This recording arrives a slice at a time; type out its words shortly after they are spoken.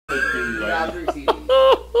We got 3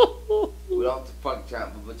 CDs. We don't have to fucking try.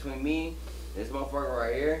 But between me, this motherfucker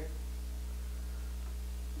right here,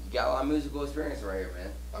 you got a lot of musical experience right here,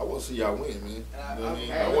 man. I want to see y'all win, man. You know what I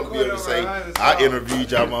mean? I want to be able to say I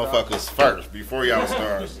interviewed y'all motherfuckers first before y'all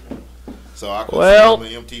stars, so I can see on the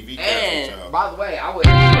MTV cast with y'all. By the way, I would.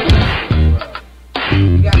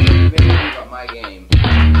 You got to make a video about my game.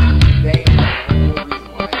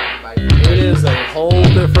 It is a whole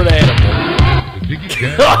different animal.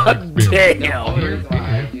 God damn.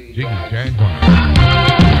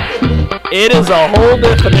 It is a whole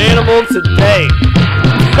different animal today.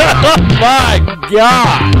 My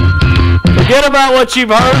God. Forget about what you've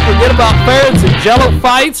heard. Forget about ferrets and jello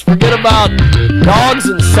fights. Forget about dogs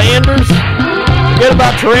and sanders. Forget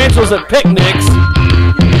about tarantulas at picnics.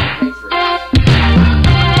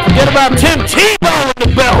 Forget about Tim Tebow in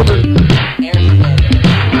the building.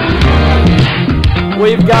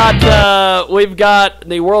 We've got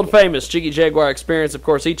the world famous Jiggy Jaguar Experience, of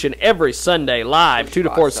course, each and every Sunday live, 2 to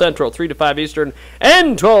 4 Central, 3 to 5 Eastern,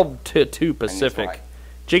 and 12 to 2 Pacific.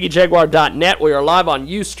 JiggyJaguar.net. We are live on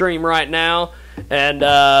Ustream right now,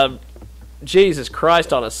 and Jesus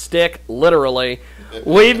Christ on a stick, literally.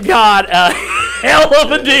 We've got a hell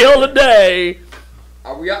of a deal today.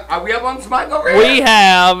 Are we up on this mic over here? We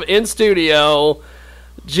have in studio,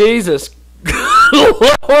 Jesus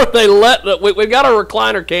Lord, we've got a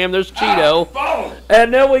recliner cam. There's Cheeto,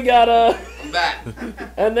 and then we got I'm back.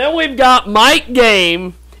 And then we've got Mike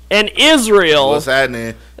Game and Israel. What's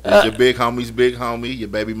happening? It's your big homie's big homie, your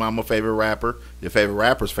baby mama favorite rapper, your favorite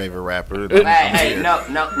rapper's favorite rapper. Hey, no.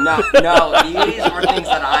 These are things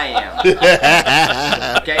that I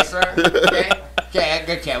am. Okay, sir. Okay.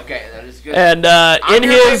 That is good. And I'm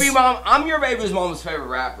your baby's mama's favorite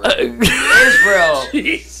rapper. Israel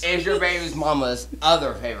is your baby's mama's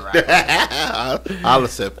other favorite rapper. I'll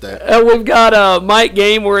accept that. And we've got Mike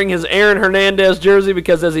Game wearing his Aaron Hernandez jersey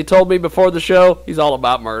because, as he told me before the show, he's all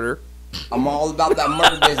about murder. I'm all about that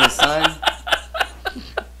murder business, son.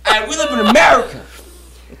 And we live in America.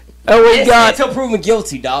 And we've got until proven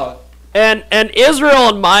guilty, dog. And Israel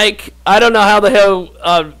and Mike, I don't know how the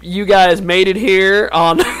hell you guys made it here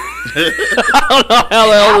on. I don't know how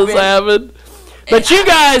the hell this happened. But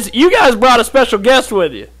you guys brought a special guest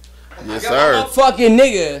with you. Yes, sir. My fucking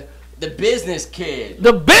nigga, the business kid.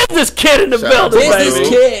 The business kid in the building, business baby.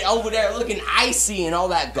 Kid over there looking icy and all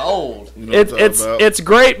that gold. You know it's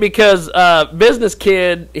great because business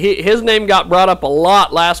kid, his name got brought up a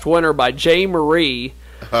lot last winter by Jay Marie.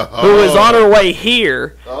 Who is on her way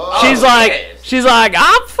here. She's like,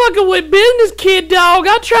 I'm fucking with business kid, dog.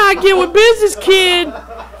 I try to get with business kid.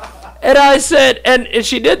 And I said, and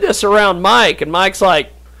she did this around Mike, and Mike's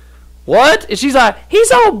like, what? And she's like, he's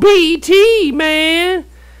on BET, man.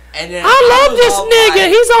 And then I love this nigga.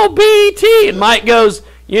 He's on BET. And Mike goes,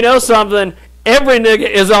 you know something? Every nigga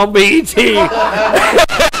is on BET. He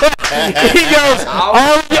goes,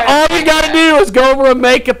 all you gotta do is go over and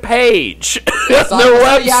make a page. That's the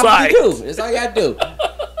website. That's all you gotta do.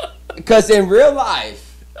 Because in real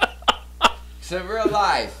life,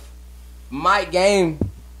 Mike Game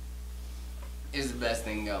is the best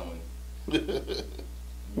thing going.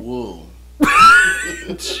 Whoa.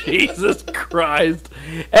 Jesus Christ.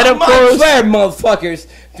 And of course, motherfuckers,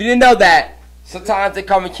 if you didn't know that, sometimes they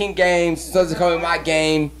call me King Games, sometimes they call me Mike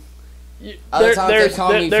Game. Other times they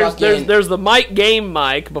call me fucking... There's the Mike Game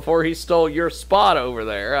Mike before he stole your spot over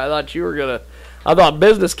there. I thought you were gonna... I thought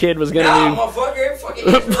Business Kid was gonna be... No, motherfucker, fucking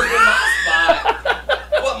my spot.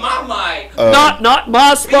 What, my mic? Not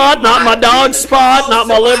my spot, not my dog's spot, not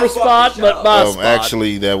my liver spot, but my spot.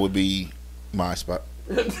 Actually, that would be my spot.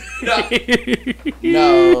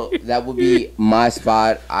 No, that would be my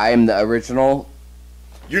spot. I am the original.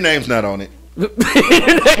 Your name's not on it. Your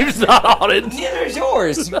name's not on it. Neither is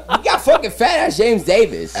yours. You got fucking fat ass James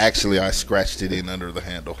Davis. Actually, I scratched it in under the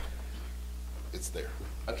handle. It's there.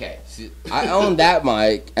 Okay, so I own that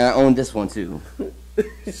mic, and I own this one too.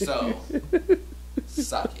 So,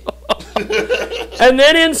 suck it. And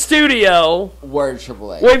then in studio, word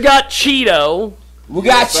Triple H. We've got Cheeto. We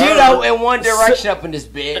got Cheeto in One Direction up in this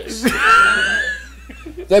bitch.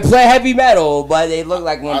 They play heavy metal, but they look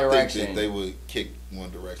like One Direction. I think that they would kick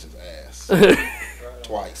One Direction's ass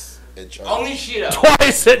twice at church. Only Cheeto.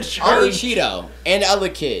 Twice at church. Only Cheeto and the other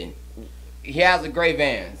kid. He has the gray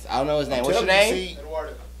Vans. I don't know his name. What's your name?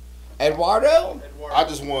 Eduardo. I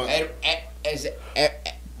just want.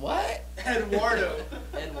 What? Eduardo.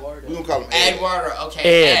 We gonna call him Ed. Eduardo.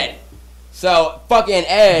 Okay, Ed. So fucking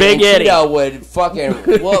Ed Big and Eddie. Cheeto would fucking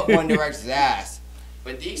whoop One Direction's ass.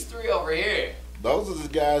 But these three over here, those are the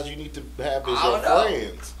guys you need to have as I your don't know.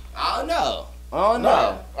 friends. I don't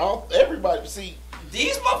know. Everybody see.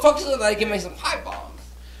 These motherfuckers look like they can make some pipe bombs.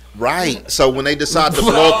 Right. So when they decide to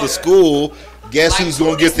blow up the school, guess who's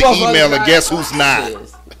going to get the email and guess who's not?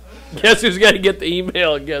 Guess who's going to get the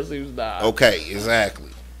email and guess who's not? Okay, exactly.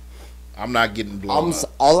 I'm not getting blown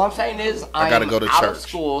up. All I'm saying is I gotta go to out church. Of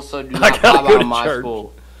school, so do not pipe bomb my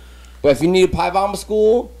school. But if you need a pipe bomb a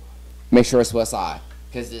school, make sure it's West High.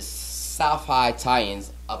 Because it's South High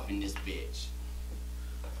tie-ins up in this bitch.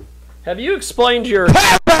 Have you explained your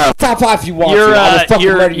South High if you want to. I will fucking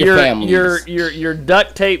murder your families. Your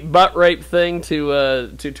duct tape butt rape thing to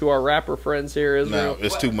our rapper friends here, Israel? No,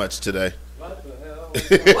 it's too much today. What the hell?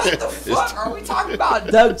 What the fuck are we talking about?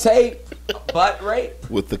 Duct tape butt rape?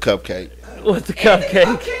 With the cupcake. With the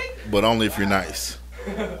cupcake. But only if you're nice.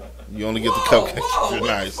 You only get the cupcake if you're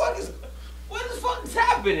nice. What the fuck is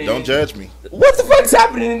happening? Don't judge me. What the fuck is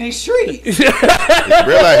happening in these streets? It's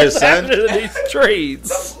real out here, son. In these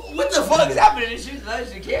streets. What the fuck is happening in these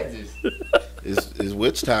streets in Kansas? It's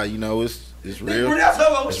Wichita, you know. It's real. We're not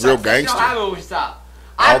talking about it's real gangster. I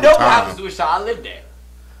know what happens in Wichita. I live there.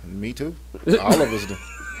 Me too. All of us do.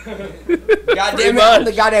 Goddamn it, I'm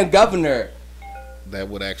the goddamn governor. That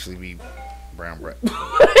would actually be brown bread.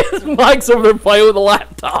 Mike's over there playing with a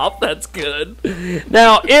laptop. That's good.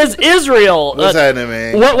 Now, is Israel? What's happening,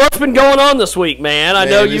 man? What's been going on this week, man? I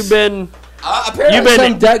know you've been. You've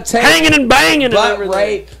been duct tape, hanging and banging butt and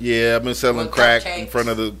rape. Yeah, I've been selling crack in front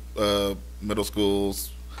of the middle schools.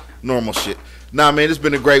 Normal shit. Nah, man, it's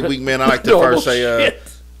been a great week, man. I like to first say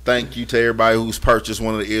thank you to everybody who's purchased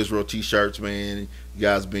one of the Israel t-shirts, man. You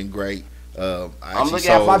guys been great. I'm looking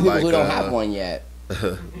at 5 people who don't have one yet.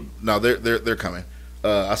 No, they're coming.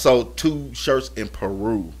 I sold 2 shirts in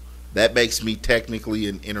Peru. That makes me technically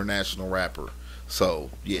an international rapper. So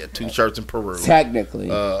yeah, 2 shirts in Peru. Technically,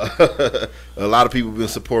 a lot of people have been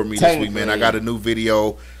supporting me this week, man. I got a new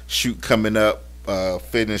video shoot coming up,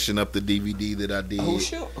 finishing up the DVD that I did. Who's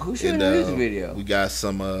shooting the music video? We got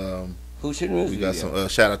some. Who's shooting the music video? We got some.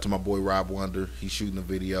 Shout out to my boy Rob Wonder. He's shooting the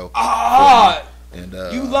video. And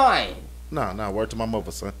you lying? No, word to my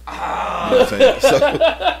mother, son. You know what I'm saying? So,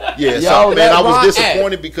 yeah, so man, I was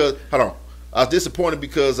disappointed because I was disappointed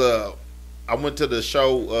because I went to the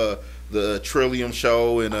show, the Trillium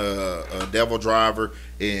show, and Devil Driver,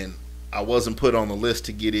 and I wasn't put on the list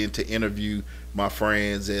to get in to interview my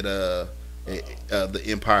friends at the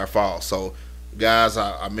Empire Falls. So, guys,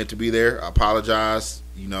 I meant to be there. I apologize.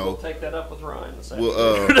 You know, we'll take that up with Ryan.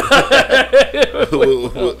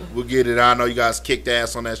 We'll get it. I know you guys kicked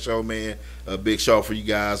ass on that show, man. A big show for you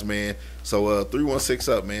guys, man. So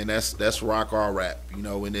 316 up, man. That's rock all rap, you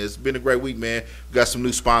know. And it's been a great week, man. We got some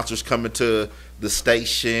new sponsors coming to the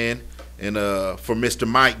station, and for Mr.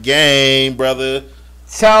 Mike Game, brother.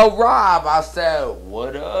 Tell Rob I said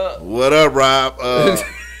what up. What up, Rob?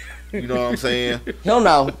 You know what I'm saying? He'll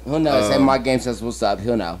know. Say Mike Game says what's up.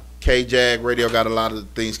 He'll know. K-Jag Radio got a lot of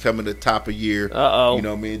things coming to the top of year. Uh-oh. You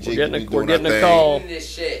know, me and Jigg we're getting a call.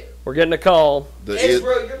 We're getting a call.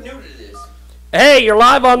 Israel, you're new to this. Hey, you're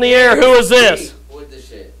live on the air. Who is this? What the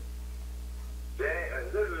shit?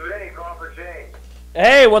 This is Vinny, call for Jane.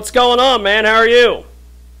 Hey, what's going on, man? How are you?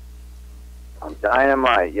 I'm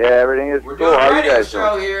dynamite. Yeah, everything is We're cool. doing How a you radio guys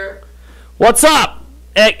show doing? here. What's up?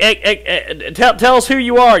 Tell us who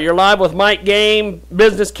you are. You're live with Mike Game,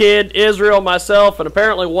 Business Kid, Israel, myself, and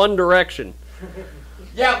apparently One Direction.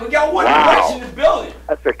 Yeah, we got One Direction in the building.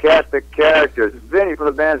 That's a cast of characters. It's Vinny from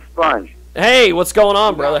the band Sponge. Hey, what's going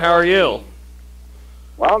on, brother? How are you?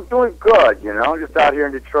 Well, I'm doing good, you know. Just out here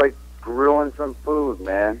in Detroit grilling some food,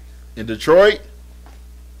 man. In Detroit?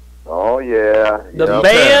 Oh, yeah. The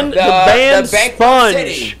band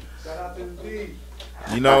Sponge.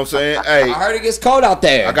 You know what I'm saying? Hey, I heard it gets cold out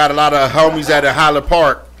there. I got a lot of homies out at Highland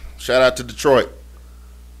Park. Shout out to Detroit.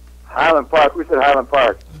 Highland Park. We said Highland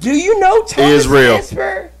Park. Do you know Thomas Israel.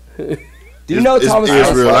 Transfer? Do you know Thomas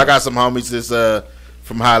Israel. Transfer? I got some homies that's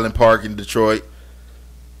from Highland Park in Detroit.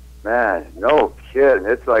 Man, no kidding.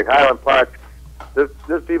 It's like Highland Park.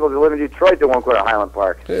 There's people that live in Detroit that won't go to Highland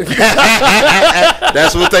Park.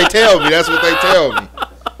 That's what they tell me. That's what they tell me.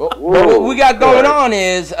 But what we got going on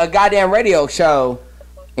is a goddamn radio show.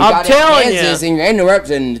 I'm telling Kansas, you. And you're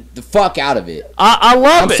interrupting the fuck out of it. I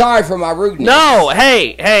love it. I'm sorry for my rudeness. No,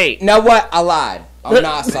 hey. You know what? I lied. I'm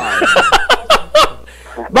not sorry.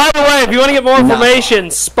 By the way, if you want to get more information,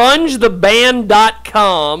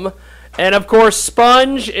 spongetheband.com. And, of course,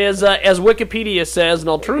 Sponge is, as Wikipedia says, an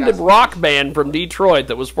alternative rock band from Detroit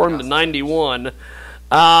that was formed in 91. We're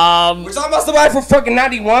talking about somebody from fucking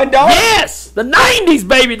 91, dog? Yes! The 90s,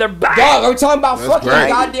 baby! They're back! Dog, are we talking about That's fucking great.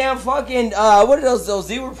 goddamn fucking, what are those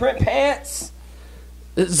zebra print pants?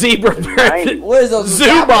 Zebra. What is those?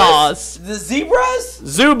 Zubas. The zebras?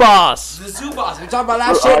 Zubas. The Zubas. We talking about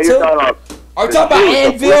that shit too? Are we talking about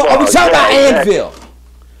Anvil? Are we talking about Anvil?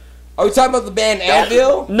 Are we talking about the band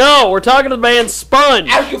Anvil? No, we're talking to the band Sponge.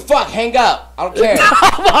 I don't give a fuck. Hang up. I don't care.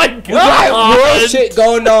 Oh my God. We got real shit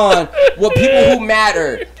going on with people who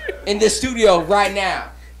matter in this studio right now.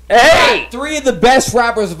 Hey! 3 of the best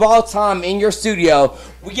rappers of all time in your studio.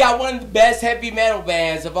 We got one of the best heavy metal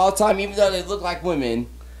bands of all time, even though they look like women.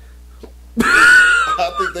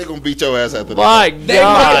 I think they're going to beat your ass after My that. They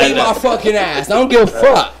might beat my fucking ass. I don't give a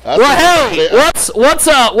fuck. Well, hey,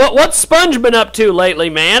 what's Sponge been up to lately,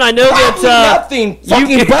 man? I know that nothing.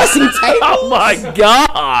 Fucking busting tables. Oh my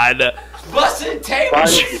God! Busting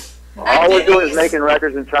tables. All we're doing is making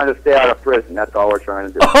records and trying to stay out of prison. That's all we're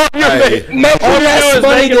trying to do. Making less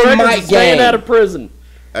money than my game. Staying out of prison.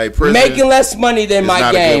 Hey, prison. Making less money than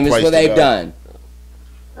my game is what they've done.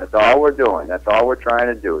 That's all we're doing. That's all we're trying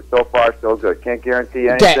to do. So far, so good. Can't guarantee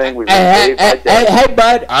anything. We've been hey,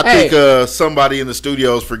 bud. I think somebody in the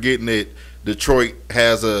studio is forgetting that Detroit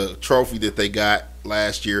has a trophy that they got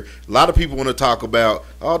last year. A lot of people want to talk about,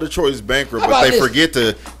 Detroit is bankrupt, but they forget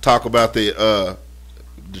to talk about the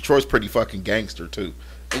Detroit's pretty fucking gangster too.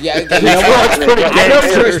 Yeah, you know what? I know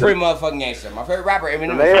Detroit's pretty motherfucking gangster. My favorite rapper, Eminem.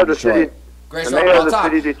 The mayor of the city. Greatest rapper of all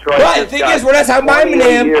time. But the thing is, we're not talking about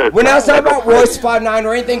Eminem. We're not talking about Royce 5'9"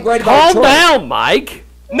 or anything great about Detroit. Calm down, Mike.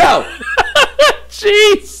 No.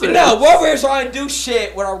 Jesus. No, we're over here trying to do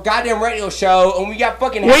shit with our goddamn radio show, and we got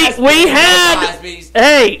fucking. I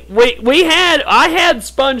had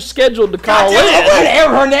Sponge scheduled to call in.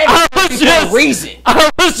 I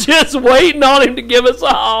was just waiting on him to give us a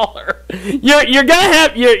holler. You're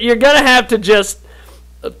gonna have to just.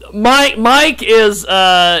 Mike is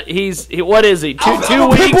what is he? Two weeks.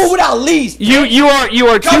 People without lease. You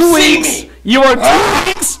are 2 weeks. You are 2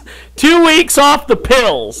 weeks. 2 weeks off the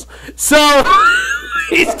pills. So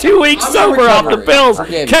he's 2 weeks sober off the pills.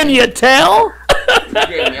 Can you tell? Forgive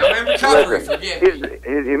me. I'm in recovery. Forgive me.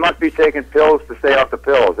 He must be taking pills to stay off the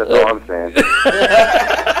pills. That's all I'm saying.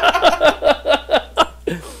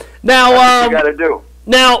 Now, that's what you got to do.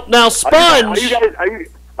 Now, Sponge.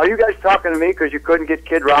 Are you guys talking to me because you couldn't get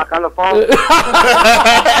Kid Rock on the phone?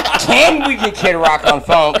 Can we get Kid Rock on the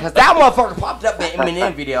phone? Because that motherfucker popped up in the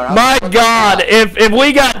Eminem video. My God, if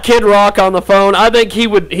we got Kid Rock on the phone, I think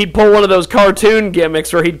he'd pull one of those cartoon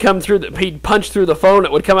gimmicks where he'd punch through the phone,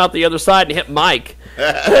 it would come out the other side and hit Mike.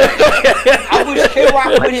 I wish Kid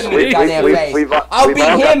Rock would hit me in the goddamn face. I'll beat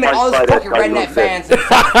him and all his fucking redneck fans in the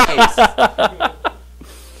fucking face.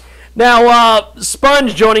 Now,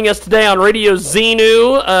 Sponge joining us today on Radio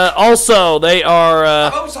Xenu. Also, they are...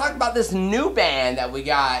 I was talking about this new band that we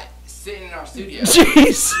got sitting in our studio.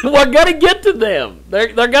 Jeez, we're going to get to them.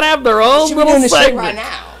 They're going to have their own little segment. Shit right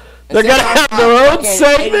now. They're going to have their old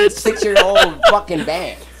segment. 6-year-old fucking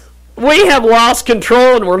band. We have lost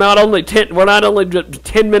control, and we're not only 10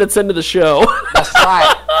 minutes into the show. That's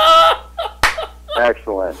right.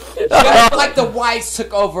 Excellent. Just like the whites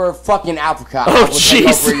took over fucking Africa. Oh,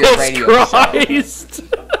 Jesus Christ.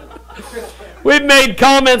 We've made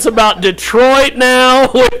comments about Detroit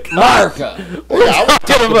now. America. I was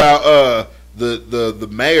talking about the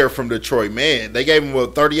mayor from Detroit, man. They gave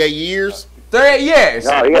him, 38 years? 38 years.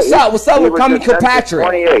 No, What's up with Tommy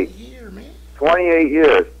Kilpatrick? 28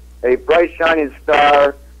 years. A bright shining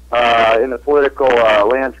star in the political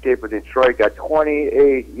landscape of Detroit got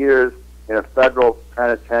 28 years in a federal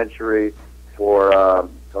penitentiary for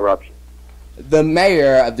corruption. The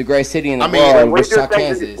mayor of the greatest city in the world, Wichita,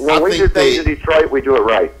 Kansas. When we do things in Detroit, we do it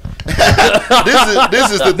right.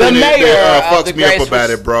 this is the thing that fucks me up about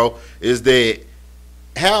it, bro, is that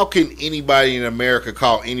how can anybody in America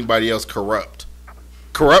call anybody else corrupt?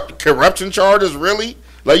 Corruption charges, really?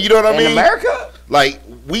 Like, you know what I mean? In America? Like,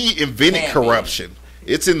 we invented corruption.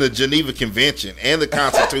 It's in the Geneva Convention and the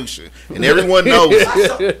Constitution, and everyone knows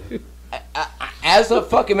it. As a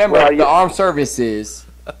fucking member of the armed services,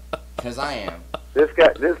 because I am. This guy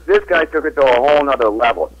took it to a whole nother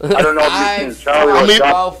level. I don't know if you've seen Charlie.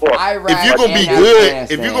 If you're gonna be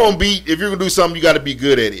good, if you're gonna do something, you got to be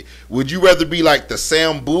good at it. Would you rather be like the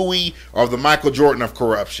Sam Bowie or the Michael Jordan of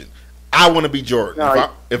corruption? I want to be Jordan.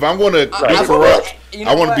 No, if I'm going to be corrupt,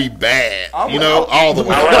 I want to be bad. All the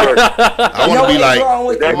way. I want to be like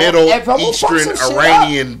Middle Eastern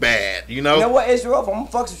Iranian bad. You know what, Israel? If I'm gonna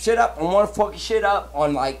fuck some shit up, I want to fuck shit up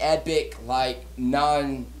on like epic, like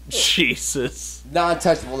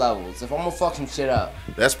non-touchable levels. If I'm gonna fuck some shit up,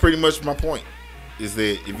 that's pretty much my point. Is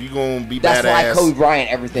that if you're gonna be that's badass, that's why Kobe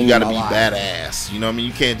Bryant everything. You gotta be badass. You know what I mean?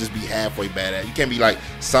 You can't just be halfway badass. You can't be like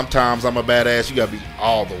sometimes I'm a badass. You gotta be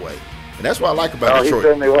all the way. And that's what I like about Detroit. He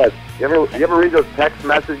certainly was. You ever read those text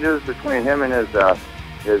messages between him and his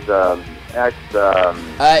ex?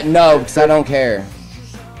 No, because I don't care.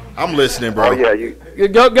 I'm listening, bro. Oh yeah, you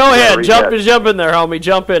go ahead. Jump in there, homie.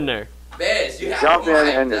 Jump in there. Jump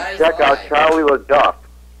in and check out Charlie LaDuff.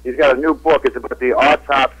 He's got a new book. It's about the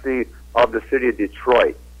autopsy of the city of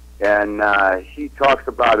Detroit, and he talks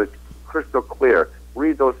about it crystal clear.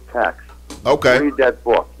 Read those texts. Okay. Read that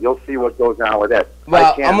book. You'll see what goes on with that.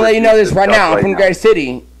 Well, I'm going to let you know this right now. I'm from the greatest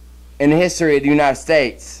city in the history of the United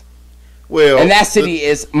States. Well, and that city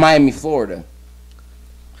is Miami, Florida.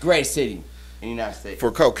 Greatest city in the United States. For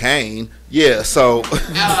cocaine, yeah, so.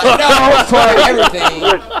 No, for everything.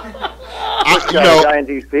 Guy in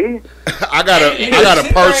D.C.? I got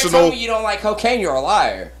a personal. You don't like cocaine, you're a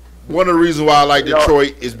liar. One of the reasons why I like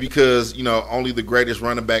Detroit is because, only the greatest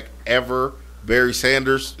running back ever, Barry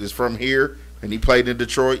Sanders, is from here, and he played in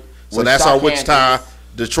Detroit. So that's our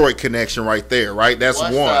Wichita-Detroit connection right there, right? That's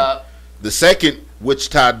one. Up? The second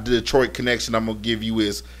Wichita-Detroit connection I'm going to give you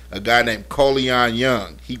is a guy named Coleon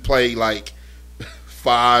Young. He played like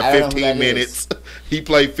 15 minutes. He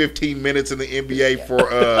played 15 minutes in the NBA for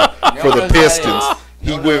the Pistons.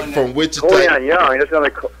 He went from Wichita. Coleon Young. That's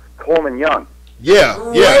like Coleman Young.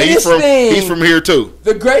 Yeah, he's from here too.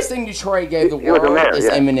 The greatest thing Detroit gave the world is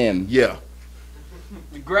Eminem. Yeah.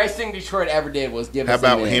 The greatest thing Detroit ever did was give us How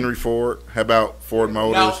about Eminem. Henry Ford? How about Ford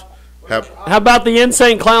Motors? No. How about the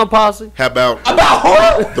Insane Clown Posse? How about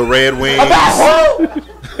who? The Red Wings? About who?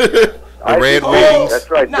 The Red Wings. That's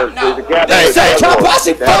right. No.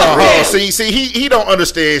 See, he don't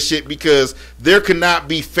understand shit because there cannot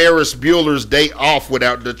be Ferris Bueller's Day Off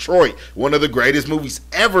without Detroit. One of the greatest movies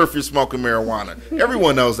ever if you're smoking marijuana.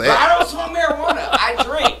 Everyone knows that. But I don't smoke marijuana. I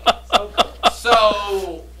drink.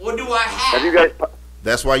 So what do I have? Have you guys?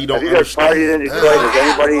 That's why you don't have you guys understand. partied in Detroit? Has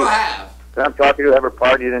anybody that I'm talking to ever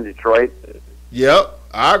partied in Detroit? Yep,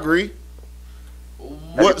 I agree.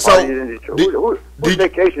 What? So who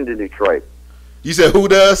vacationed in Detroit? You said who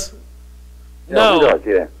does? No. Who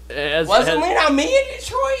does? Yeah. Wasn't it not me in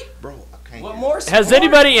Detroit? Bro, I can't. What more? Has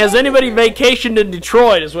anybody vacationed in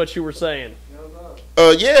Detroit? Is what you were saying?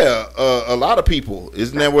 Yeah, a lot of people.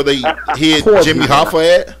 Isn't that where they hit Jimmy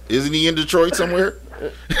Hoffa at? Isn't he in Detroit somewhere?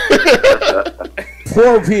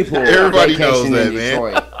 Poor people. Everybody knows that,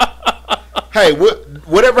 man. Hey,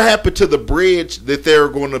 whatever happened to the bridge that they're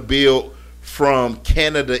going to build from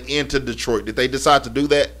Canada into Detroit? Did they decide to do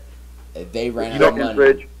that? They ran out of money.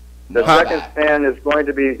 Bridge. The second span is going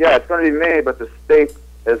to be, it's going to be made, but the state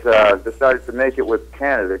has decided to make it with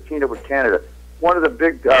Canada. They teamed up with Canada. One of the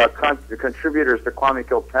big contributors to Kwame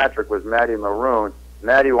Kilpatrick was Matty Maroon.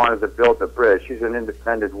 Matty wanted to build the bridge. He's an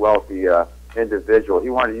independent, wealthy individual. He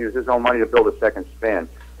wanted to use his own money to build a second span.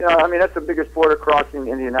 That's the biggest border crossing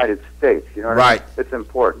in the United States. You know what I mean? It's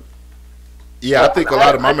important. Yeah, I think a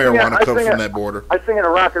lot of my marijuana comes from that border. I sing in a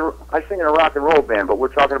rock and roll band, but we're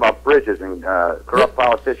talking about bridges and corrupt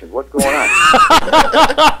politicians. What's going on?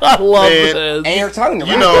 I love this. And you're talking to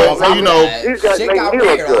these guys make me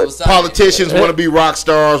look good. Politicians want to be rock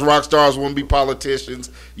stars. Rock stars want to be politicians.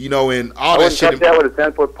 And all that shit. I wouldn't touch that with a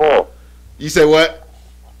 10-foot pole. You say what?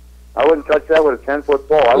 I wouldn't touch that with a 10-foot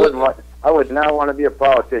pole. I would not want to be a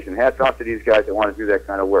politician. Hats off to these guys that want to do that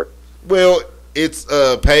kind of work. Well, it's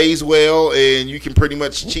pays well, and you can pretty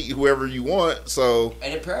much cheat whoever you want. So,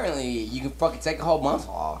 and apparently, you can fucking take a whole month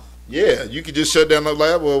off. Yeah, you could just shut down the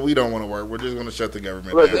lab. Well, we don't want to work. We're just going to shut the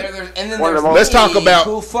government down. And then let's talk about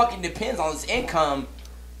who fucking depends on this income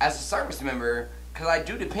as a service member, because I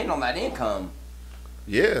do depend on that income.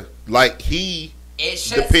 Yeah, like he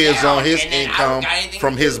depends on his income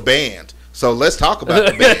from his band. So let's talk about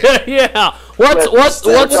the band. Yeah, what's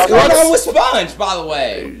going on with Sponge, by the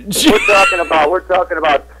way? We're talking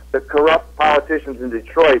about the corrupt politicians in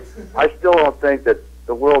Detroit. I still don't think that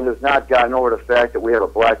the world has not gotten over the fact that we have a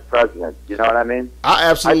black president. You know what I mean? I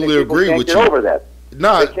absolutely agree with you. They can't get over that.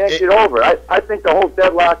 No, they can't get over it. I think the whole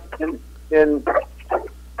deadlock in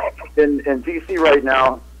D.C. right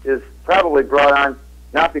now is probably brought on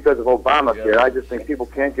not because of Obamacare. I just think people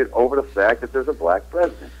can't get over the fact that there's a black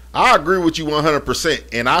president. I agree with you 100%.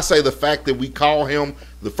 And I say the fact that we call him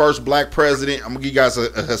the first black president, I'm going to give you guys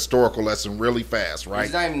a historical lesson really fast, right?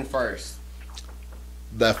 He's not even the first.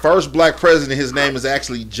 The first black president, his name is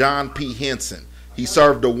actually John P. Henson. He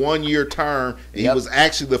served a 1-year term, and he was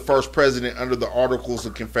actually the first president under the Articles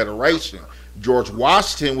of Confederation. George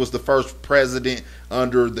Washington was the first president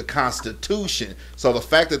under the Constitution. So the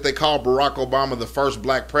fact that they call Barack Obama the first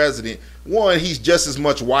black president, one, he's just as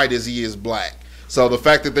much white as he is black. So the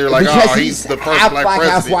fact that they're like, he's the first black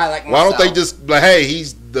president, why don't they just, hey,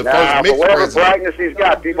 he's the first mixed whatever president. brightness he's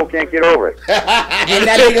got, people can't get over it. And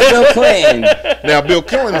that nigga Bill Clinton. Now, Bill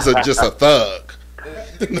Clinton's just a thug.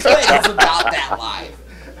 Clinton's about that life.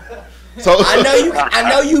 So I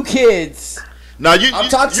know you kids. Now you're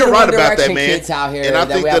right about that, man. Kids out here and I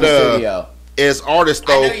think that as artists,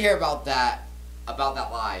 though, I know you hear about that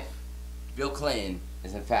life. Bill Clinton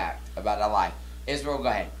is in fact about that life. Israel, go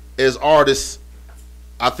ahead. As artists,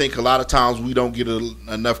 I think a lot of times we don't get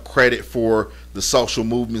enough credit for the social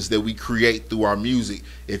movements that we create through our music.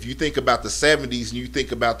 If you think about the 70s and you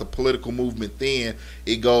think about the political movement then,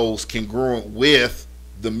 it goes congruent with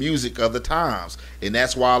the music of the times. And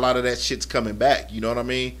that's why a lot of that shit's coming back. You know what I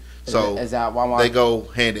mean? So is that why they go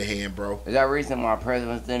hand in hand, bro. Is that reason my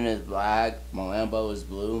president's thing is black, my Lambo is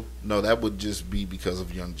blue? No, that would just be because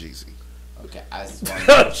of Young Jeezy. Okay, I just want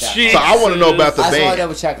to check. So I want to know about the band. I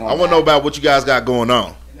want to know about what you guys got going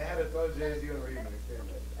on. We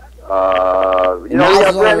got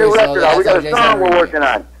a brand new record. We got a song we're working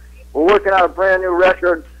on. We're working on a brand new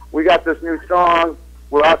record. We got this new song.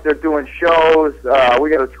 We're out there doing shows. We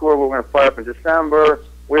got a tour we're going to fire up in December.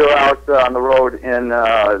 We were out on the road during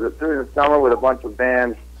the summer with a bunch of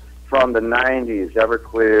bands from the 90s,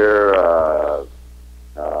 Everclear,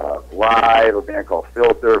 Live, a band called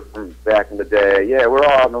Filter from back in the day. Yeah, we're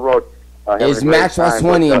all on the road. Is Matchbox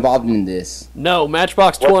 20 involved in this? No,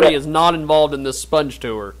 Matchbox 20 is not involved in this Sponge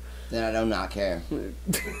tour. Then I do not care. No,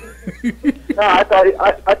 I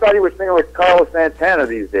thought he was singing with Carlos Santana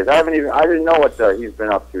these days. I didn't know what he's been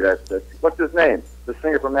up to. What's his name? The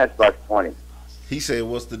singer from Matchbox 20. He said,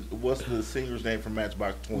 "What's the singer's name from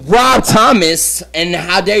Matchbox 20?" Rob Thomas. And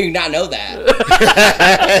how dare you not know that?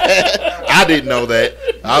 I didn't know that.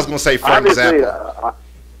 I was gonna say Frank Zappa.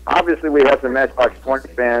 Obviously, we have some Matchbox 20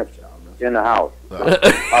 fans in the house.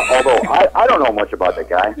 Although I don't know much about that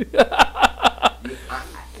guy.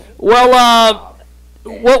 Well,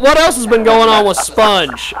 what else has been going on with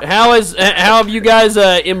Sponge? How have you guys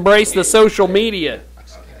embraced the social media?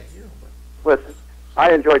 Listen,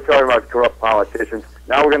 I enjoy talking about corrupt politicians.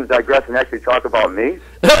 Now we're going to digress and actually talk about me.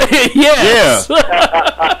 Yes. So yeah.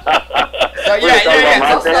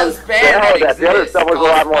 The other stuff was a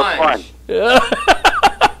lot more fun.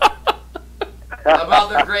 About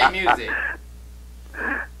their great music.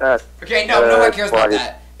 Okay, no one cares about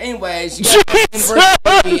that. Anyways, you guys,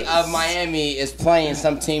 University of Miami is playing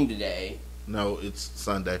some team today. No, it's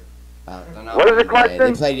Sunday. What is the question?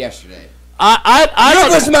 They played yesterday. I don't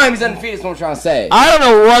know. Miami's undefeated is what I'm trying to say. I don't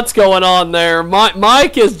know what's going on there.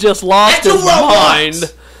 Mike has just lost his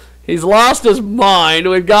mind. He's lost his mind.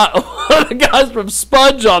 We've got one of the guys from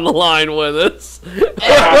Sponge on the line with us.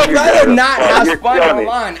 I'd rather not have Sponge on the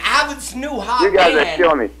line. I have this new hot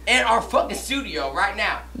band in our fucking studio right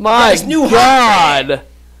now. My God.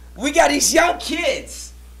 We got these young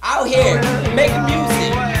kids out here making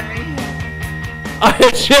music.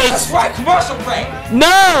 That's right, commercial break. No,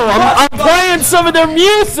 I'm playing some of their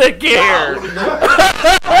music here.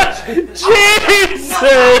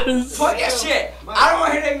 Jesus. Fuck that shit. I don't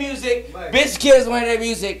want to hear their music. Bitch kids want to hear their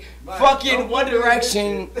music. Fucking One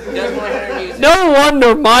Direction doesn't want to hear their music. No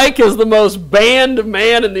wonder Mike is the most banned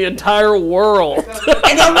man in the entire world.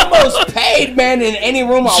 And I'm the most paid man in any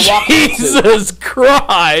room I walk into. Jesus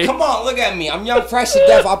Christ. Come on, look at me. I'm young, fresh to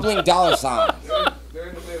death. I blink dollar signs.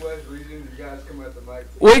 During the Midwest region, you guys come at the mic.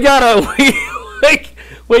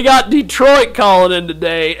 We got Detroit calling in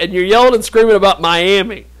today, and you're yelling and screaming about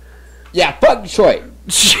Miami. Yeah, fuck Detroit.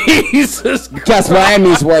 Jesus Christ. Because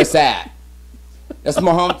Miami's where it's at. That's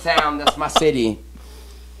my hometown. That's my city.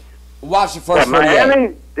 Watch it first.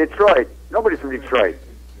 Miami? Detroit. Nobody's from Detroit.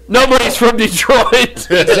 Nobody's from Detroit.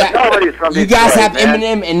 Nobody's from Detroit. You guys have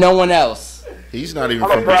Eminem and no one else. He's not even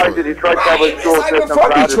I'm from proud of the Detroit. Detroit public school system.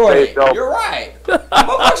 From Detroit. You're right.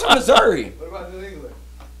 I'm from Missouri. What about New England?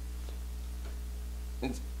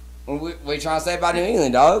 What you trying to say about New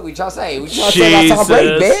England, dog? We trying to say about Tom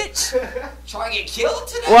Brady, bitch? Trying to get killed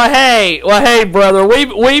today? Well, hey, brother.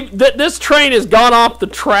 This train has gone off the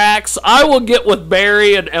tracks. I will get with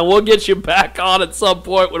Barry and we'll get you back on at some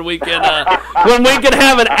point when we can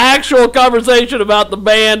have an actual conversation about the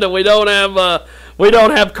band and we don't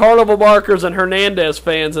have carnival markers and Hernandez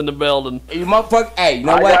fans in the building. You motherfucker. Hey, you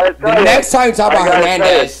know what? The next time you talk about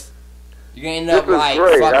Hernandez, you're going to end up like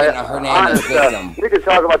fucking a Hernandez victim. We can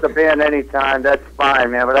talk about the band anytime. That's fine,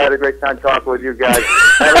 man. But I had a great time talking with you guys.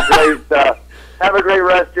 Have a great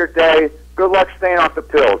rest of your day. Good luck staying off the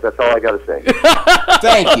pills. That's all I got to say.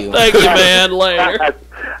 Thank you. Thank you, man. Later.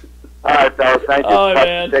 All right, fellas. Thank you. All right,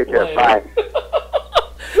 man. Take care. Later. Bye.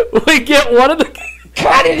 We get one of the...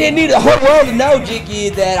 God, I didn't need the whole world to know,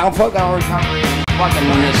 Jiggy, that I'm fucking on recovery. Fucking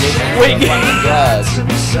on this, Jiggy. We get...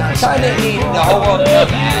 China didn't need the whole world to know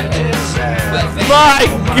that. My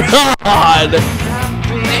God!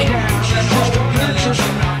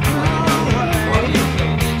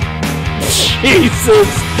 Jesus!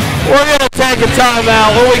 We're gonna take a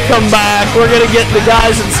timeout. When we come back, we're gonna get the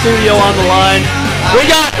guys in studio on the line. We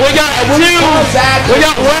got women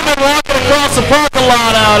walking across the parking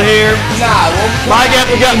lot out here. Might have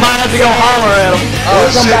to go holler at them. We'll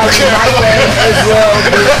come back to my way as well.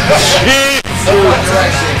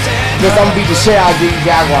 Because I'm gonna beat the shit out of these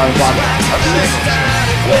Jaguar and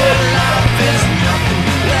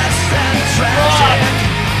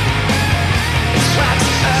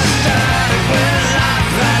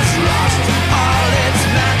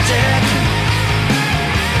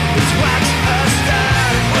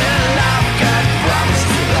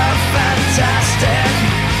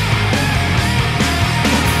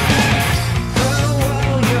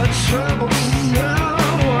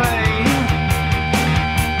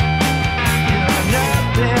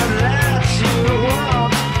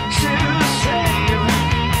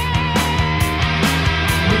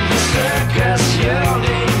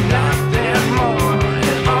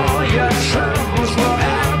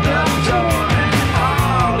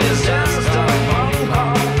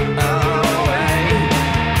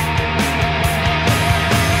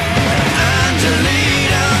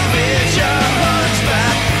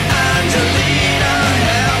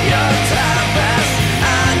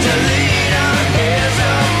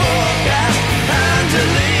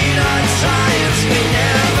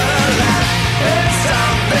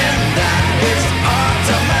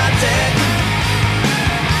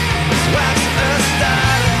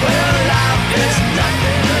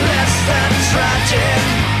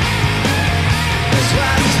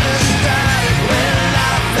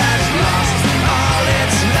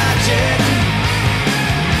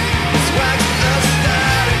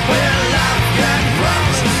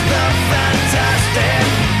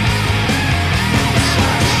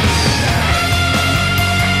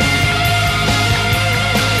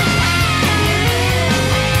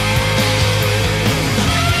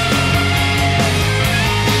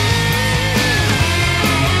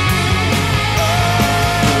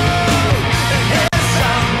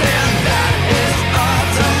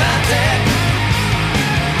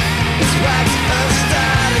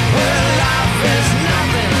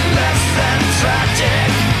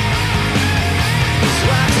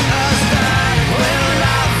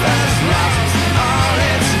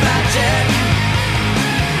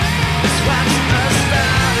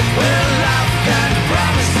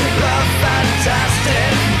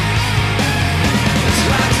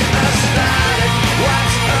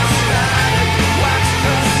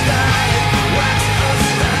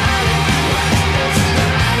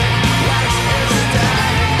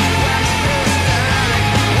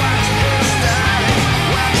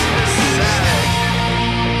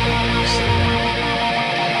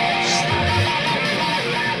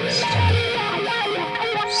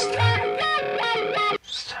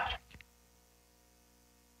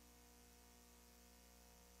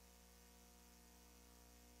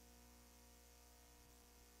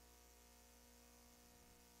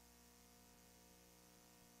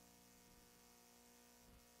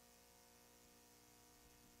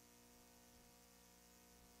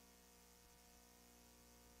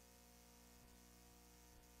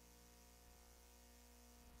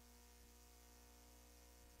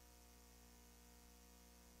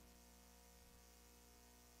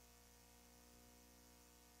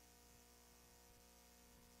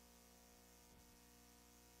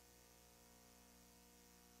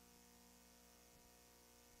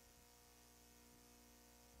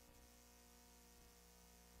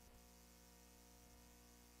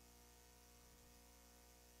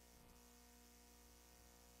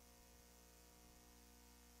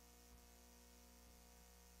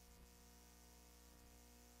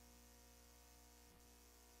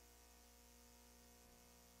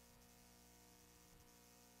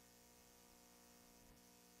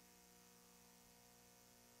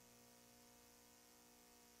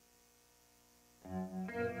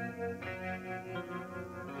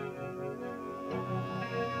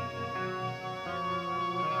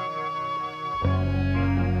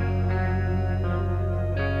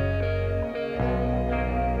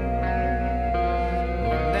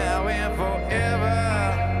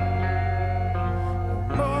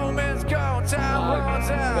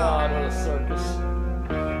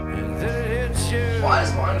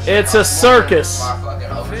It's a circus.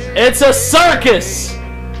 It's a circus.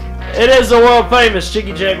 It is the world famous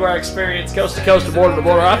Jiggy Jaguar experience, coast to coast, border to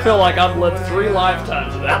border. I feel like I've lived 3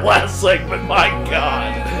 lifetimes of that last segment. My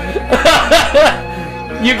God.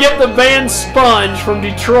 You get the band Sponge from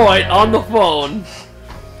Detroit on the phone.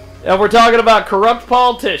 And we're talking about corrupt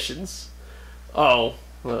politicians. Oh.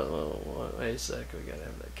 Wait a sec. We gotta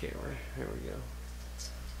have that camera. Here we go.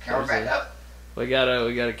 Camera back up. We got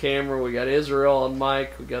a camera. We got Israel on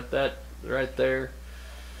mic. We got that right there.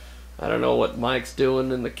 I don't know what Mike's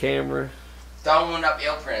doing in the camera. Throwing up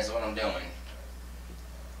your print is what I'm doing.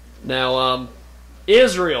 Now,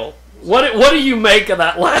 Israel, what do you make of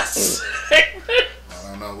that last segment?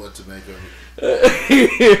 I don't know what to make of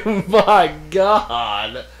it. My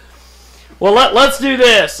God. Well, let's do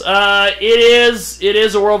this. It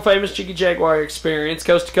is a world famous Jiggy Jaguar experience,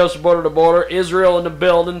 coast to coast, border to border. Israel in the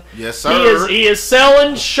building. Yes, sir. He is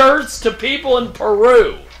selling shirts to people in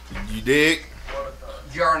Peru. You dig?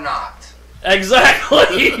 You're not.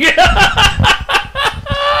 Exactly.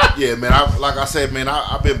 Yeah, man. Like I said, man,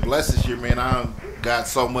 I've been blessed this year, man. I got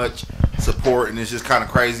so much support, and it's just kind of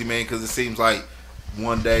crazy, man, because it seems like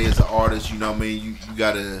one day as an artist, you know what I mean, you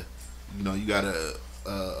gotta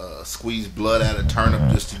squeeze blood out of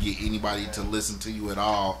turnip just to get anybody to listen to you at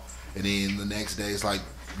all, and then the next day it's like,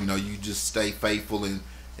 you know, you just stay faithful and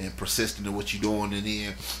persistent in what you're doing, and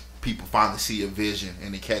then people finally see a vision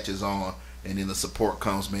and it catches on, and then the support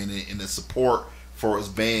comes, man, and the support for us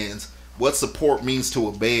bands. What support means to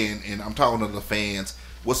a band, and I'm talking to the fans,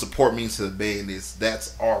 what support means to the band is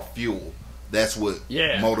that's our fuel. That's what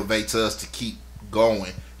motivates us to keep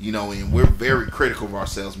going, you know, and we're very critical of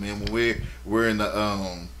ourselves, man. When we're in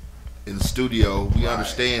the studio, we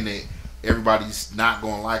understand that everybody's not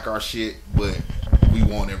gonna like our shit, but we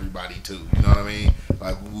want everybody to, you know what I mean?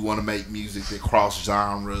 Like, we want to make music that cross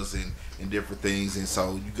genres and different things, and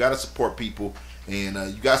so you gotta support people, and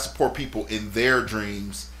you gotta support people in their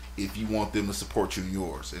dreams if you want them to support you in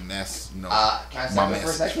yours, and that's, you know, can I step in for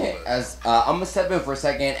a second? I'm gonna step in for a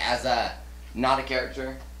second as not a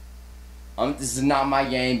character. This is not my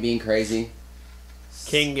game being crazy.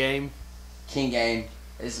 King game.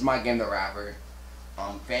 This is my game, the rapper.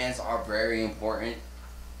 Fans are very important,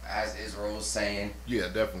 as Israel was saying. Yeah,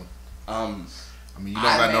 definitely. I mean, you don't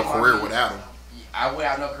got no career without them. I would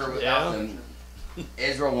have no career without them.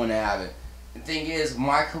 Israel wouldn't have it. The thing is,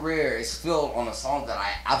 my career is filled on a song that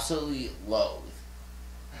I absolutely loathe.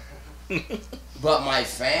 But my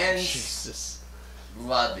fans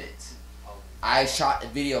love it. I shot a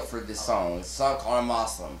video for this song. It's a song called "I'm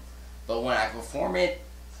Muslim." But when I perform it,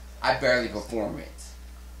 I barely perform it.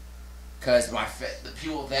 Because the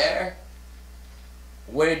people there,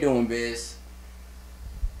 what are you doing, Biz?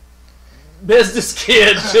 Business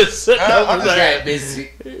kid just sitting over there.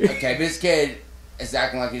 Okay, Biz Kid is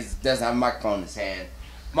acting like he doesn't have a microphone in his hand.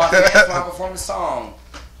 My fans, when I perform the song,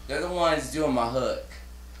 they're the ones doing my hook.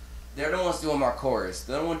 They're the ones doing my chorus.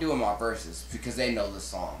 They're the ones doing my verses because they know the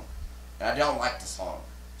song. And I don't like the song.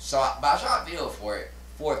 But I shot a video for it,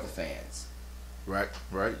 for the fans. Right.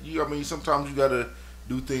 I mean, sometimes you gotta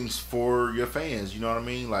do things for your fans, you know what I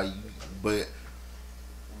mean? Like, but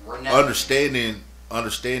understanding your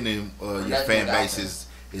fan base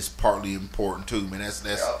is partly important too, man.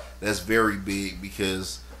 That's very big,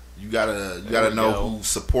 because you gotta know who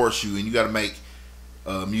supports you, and you gotta make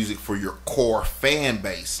music for your core fan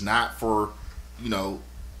base, not for, you know,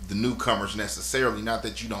 the newcomers necessarily. Not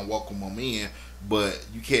that you don't welcome them in, but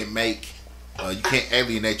you can't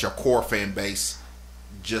alienate your core fan base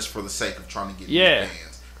just for the sake of trying to get new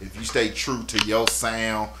fans. If you stay true to your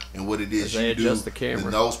sound and what it is you do,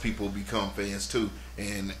 then those people become fans too.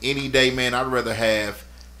 And any day, man, I'd rather have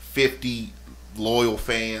 50 loyal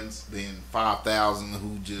fans than 5,000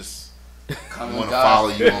 who just want to follow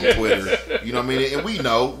you on Twitter. You know what I mean? And we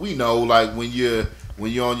know, like, when you're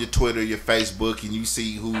on your Twitter, your Facebook, and you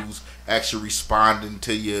see who's actually responding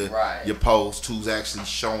to your post, who's actually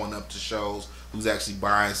showing up to shows, who's actually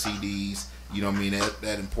buying CDs. You know what I mean?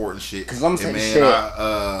 That important shit. Cause I'm saying, man,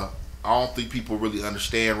 I don't think people really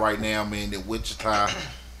understand right now, man, that Wichita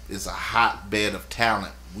is a hotbed of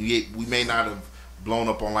talent. We may not have blown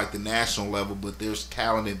up on like the national level, but there's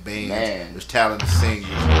talented bands, there's talented singers,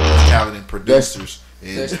 there's talented producers.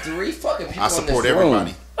 There's 3 fucking people. I support in this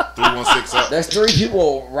everybody. 316 up. There's 3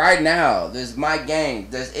 people right now. There's my gang.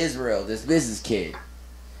 There's Israel. There's Business Kid.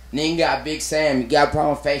 And then you got Big Sam. You got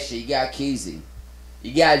Problem Facia. You got Keezy.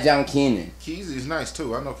 You got John Keenan. Keezy's nice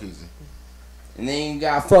too. I know Keezy. And then you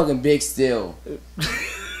got fucking Big Steel.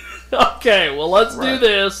 Okay, well, let's do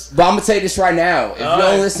this. But I'm gonna tell you this right now. If you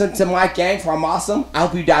don't listen to my gang for I'm awesome, I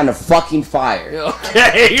hope you die in the fucking fire.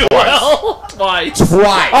 Okay,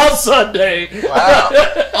 twice. On Sunday. Wow.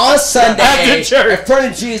 On Sunday. After church. In front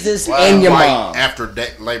of Jesus and your mom. After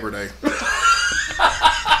Labor Day.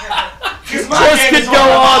 Because This could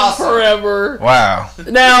go on forever. Wow.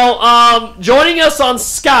 Now, joining us on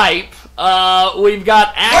Skype, we've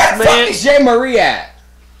got Axeman. Where the fuck is J. Marie at?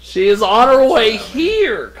 She is on her way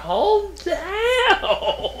here. Calm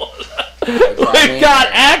down. We've got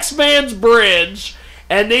Axeman's Bridge,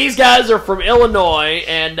 and these guys are from Illinois.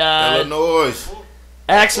 And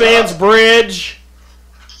Axeman's Bridge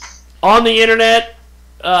on the internet.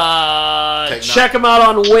 Check them out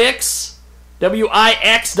on Wix.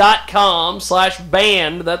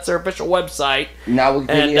 Wix.com/band. That's their official website. Now we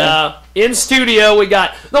can in studio, we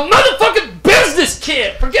got the motherfucking business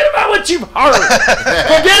kid. Forget about what you've heard.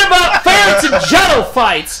 Forget about ferrets and jello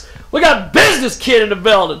fights. We got business kid in the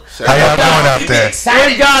building. How y'all doing out there?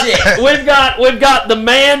 We've got the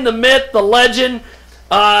man, the myth, the legend,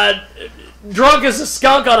 drunk as a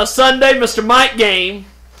skunk on a Sunday, Mr. Mike Game.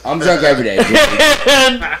 I'm drunk every day. and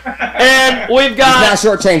we've got not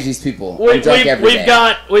shortchange these people. I'm drunk every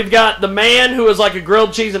day. We've got the man who is like a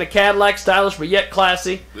grilled cheese in a Cadillac, stylish but yet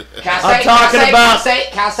classy. Can I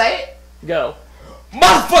say it? Go.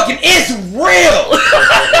 Motherfucking Israel.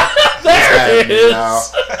 There it is.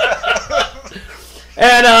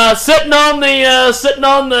 And sitting on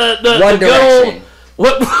the good old,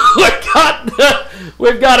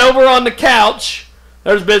 we've got over on the couch.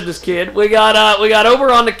 There's business kid. We got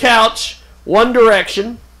over on the couch. One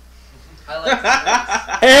Direction. I like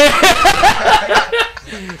that.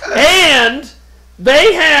 And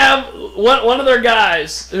they have one of their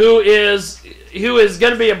guys who is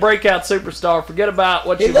going to be a breakout superstar. Forget about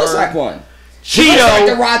what you heard. He looks like one. Cheeto, he looks like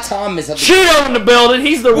the Rod Thomas of the Cheeto in the building.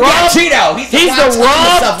 He's the Rob. Cheeto. He's the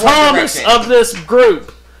Rob Thomas of this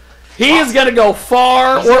group. He is going to go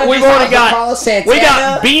far. We've already got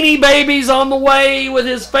Beanie Babies on the way with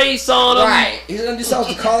his face on them. Right. He's going to do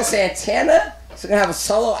something with Carlos Santana. He's going to have a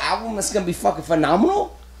solo album that's going to be fucking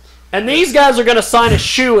phenomenal. And these guys are going to sign a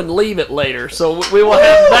shoe and leave it later. So we will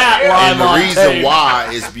have that live on tape. And the reason why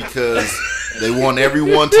is because they want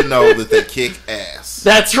everyone to know that they kick ass.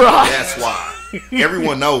 That's right. That's why.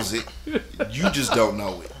 Everyone knows it. You just don't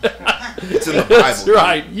know it. It's in the Bible. That's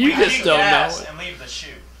right. You just don't know it. And leave the shoe.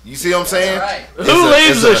 You see what I'm saying? Right. Who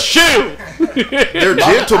leaves a shoe? They're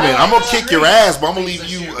gentlemen. I'm going to kick your ass, but I'm going to leave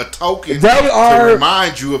you a token to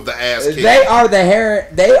remind you of the ass kick. They are the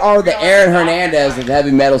Aaron Hernandez of the heavy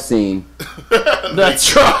metal scene.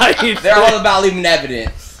 That's right. They're all about leaving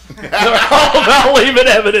evidence. They're all about leaving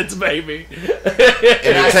evidence, baby. And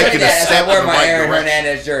they're taking a step in the right Aaron direction.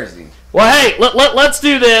 Hernandez jersey. Well, hey, let's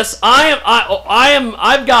do this.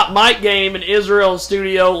 I've got Mike Game in Israel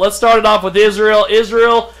studio. Let's start it off with Israel.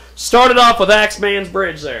 Israel started off with Axeman's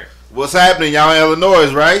Bridge there. What's happening? Y'all in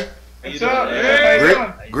Illinois, right? What's up?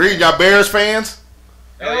 Hey, Greeting y'all Bears fans?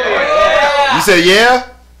 Hell yeah. You said yeah?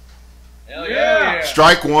 Hell yeah.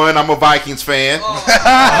 Strike one. I'm a Vikings fan. Now,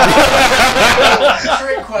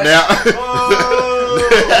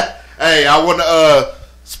 hey, I want to.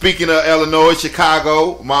 Speaking of Illinois,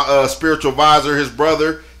 Chicago, my spiritual advisor, his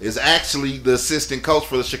brother, is actually the assistant coach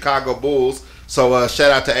for the Chicago Bulls. So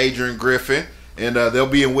shout out to Adrian Griffin. And they'll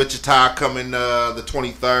be in Wichita coming the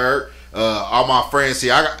 23rd. All my friends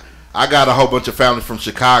here, I got a whole bunch of family from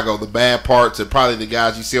Chicago. The bad parts are probably the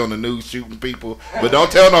guys you see on the news shooting people. But don't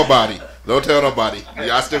tell nobody. Don't tell nobody.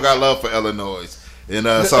 I still got love for Illinois. And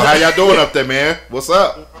so how y'all doing up there, man? What's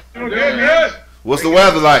up? Doing good. What's the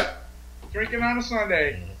weather like? Drinking on a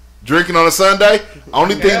Sunday. Drinking on a Sunday?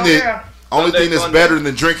 Only thing that's Sunday. better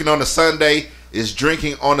than drinking on a Sunday is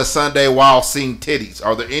drinking on a Sunday while seeing titties.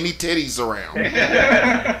 Are there any titties around?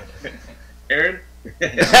 Aaron? No,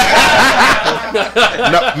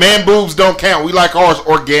 man boobs don't count. We like ours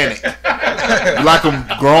organic. We like them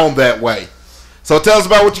grown that way. So tell us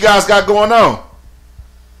about what you guys got going on.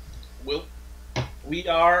 Well, we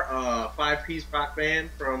are a 5-piece rock band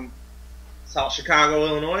from South Chicago,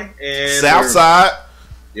 Illinois, and Southside.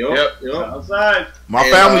 Yep. Southside. My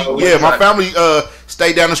family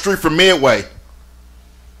stayed down the street from Midway.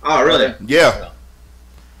 Oh, really? Yeah.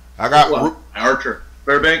 I got Archer,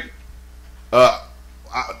 Fairbank.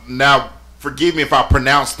 Now forgive me if I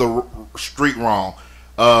pronounce the street wrong.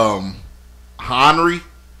 Honry,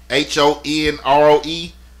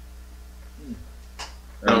 Honroe.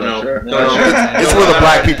 I don't know. It's where the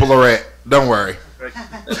black people are at. Don't worry.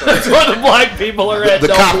 That's where the black people are at.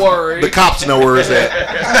 Don't worry. The cops know where it's at.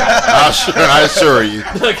 I assure you.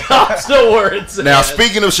 The cops know where it's at. Now,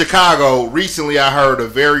 speaking of Chicago, recently I heard a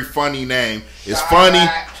very funny name. It's funny.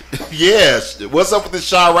 Yes. What's up with this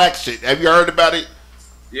Chirac shit? Have you heard about it?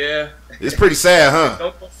 Yeah. It's pretty sad,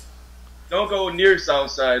 huh? Don't go near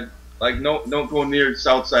Southside. Like, don't go near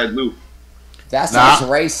Southside Loop. That sounds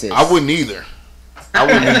racist. I wouldn't either. I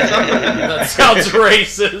wouldn't. That sounds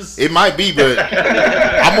racist. It might be, but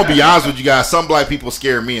I'm gonna be honest with you guys. Some black people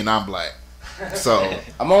scare me, and I'm black, so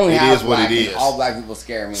I'm only it is what it is. All black people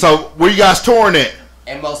scare me. So where you guys touring at?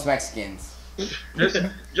 And most Mexicans.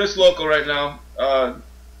 Just local right now.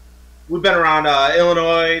 We've been around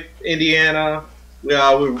Illinois, Indiana.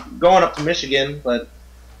 We're going up to Michigan, but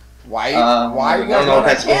why are you guys I don't know if going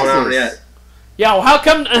that's to going on Kansas? yet. Yeah, well,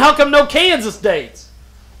 how come no Kansas dates?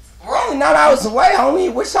 We're only 9 hours away,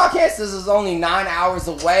 homie. Wichita, Kansas is only 9 hours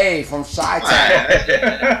away from Chi-Town.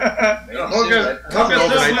 Hook us up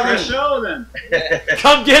with a show then.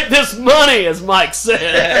 Come get this money, as Mike said.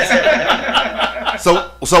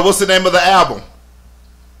 So what's the name of the album?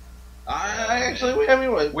 We haven't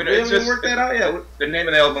even worked that out yet. The name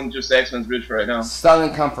of the album is just Axman's Bridge for right now.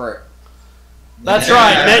 Southern Comfort. That's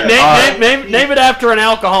right. Name it after an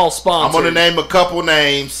alcohol sponsor. I'm gonna name a couple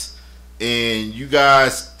names, and you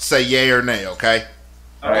guys say yay or nay, okay?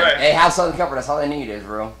 All right. Hey, have Southern Comfort. That's all they need,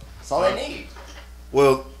 Israel. That's all they need.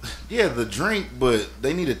 Well, yeah, the drink, but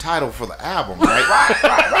they need a title for the album, right?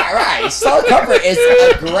 Right. Southern Comfort is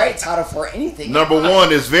a great title for anything. Number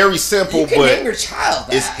one is very simple, You can name your child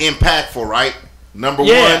that. it's impactful, right? Number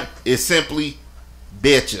one is simply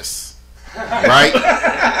bitches, right?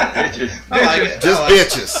 Bitches. I like it. Just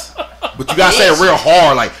bitches. But you gotta say it real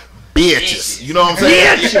hard, like bitches. You know what I'm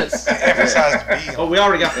saying? Bitches. Emphasize the B. Oh, we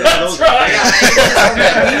already got one of those.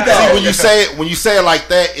 See, when you say it like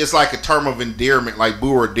that, it's like a term of endearment, like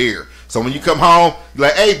boo or dear. So when you come home, you're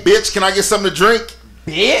like, "Hey, bitch, can I get something to drink?"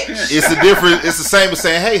 Bitch. It's the difference. It's the same as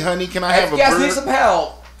saying, "Hey, honey, can I have If a you guys brew?" need some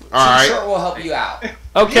help, All right. T-shirt will help you out.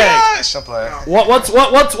 Okay. Simple as.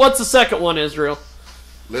 What's the second one, Israel?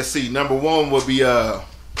 Let's see. Number one would be Well,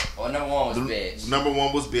 number one was bitch. Number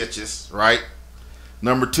one was bitches, right?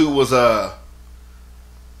 Number two was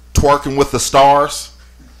twerking with the stars.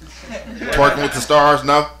 Twerking with the stars,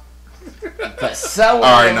 no. But so in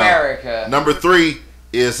All right, no. America. Number three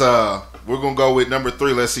is we're gonna go with number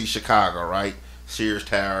three. Let's see, Chicago, right? Sears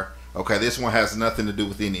Tower. Okay, this one has nothing to do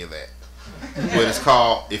with any of that. But it's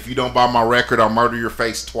called "If You Don't Buy My Record, I'll Murder Your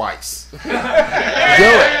Face Twice." Do it. You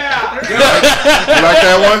like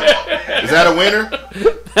that one? Is that a winner?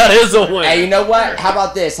 That is a win. Hey, you know what? How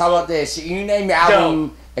about this? You name your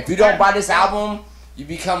album. If you don't buy this album, you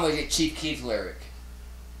become like a Chief Keef lyric.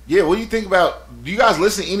 Yeah. What do you think about? Do you guys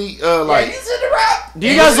listen to any Like, like? you listen to rap? Do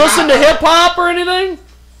you guys listen to hip hop or anything?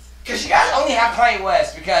 Because you guys only have Kanye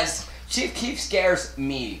West. Because Chief Keef scares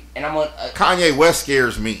me, and I'm on. Kanye West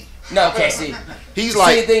scares me. No, okay, see. He's See,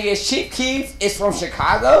 like, the thing is, Chief Keef is from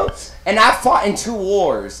Chicago, and I fought in 2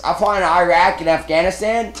 wars. I fought in Iraq and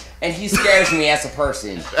Afghanistan, and he scares me as a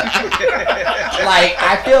person. Like,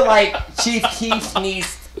 I feel like Chief Keef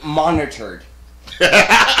needs monitored.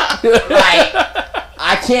 Like,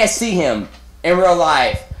 I can't see him in real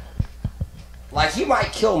life. Like, he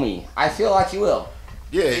might kill me. I feel like he will.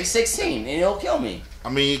 yeah. He's 16, and he'll kill me. I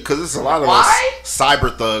mean, because there's a lot of Why? us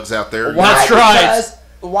cyber thugs out there. Why? That's right.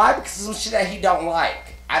 Why? Because of some shit that he don't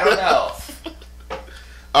like. I don't know.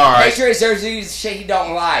 All right. Make sure there's shit he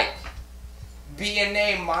don't like. Be a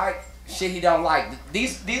name, Mike. Shit he don't like.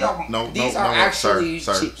 These are actually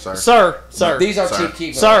sir. Sir. These are Sir. Chief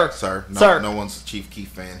Keef. Sir. Sir, no one's a Chief Keef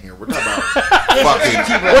fan here. We're talking about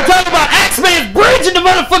fucking. We're talking about Axman's Bridge in the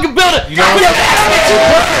motherfucking building. You know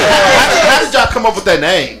how did y'all come up with that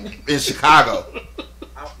name in Chicago?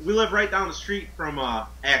 We live right down the street from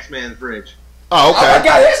Axman's Bridge. Oh, okay. Oh my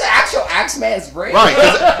God, there's an actual Axeman's Bridge. Right.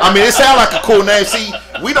 'Cause, I mean, it sounds like a cool name. See,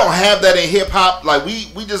 we don't have that in hip hop. Like we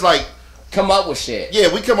just like Come up with shit. yeah,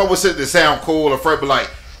 we come up with something that sound cool or fresh, but like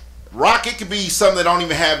rock, it could be something that don't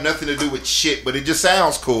even have nothing to do with shit, but it just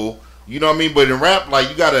sounds cool. You know what I mean? But in rap, like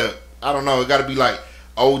you gotta, I don't know, it gotta be like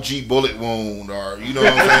OG Bullet Wound or you know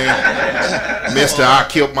what I'm saying? Mister, I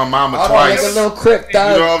killed my mama Hold on, twice. make a little Crip You know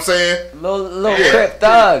thug. what I'm saying? Little Yeah. Crip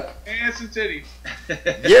thug. And some titties.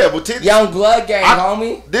 Yeah, but Young Blood Gang,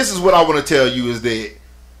 homie. this is what I want to tell you is that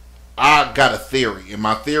I got a theory, and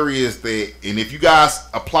my theory is that, and if you guys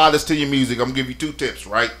apply this to your music, I'm gonna give you 2 tips,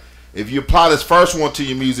 right? If you apply this first one to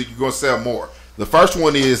your music, you're gonna sell more. The first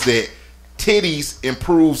one is that titties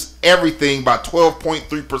improves everything by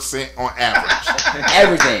 12.3% on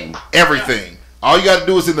average. Everything. All you gotta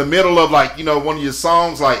do is in the middle of like, you know, one of your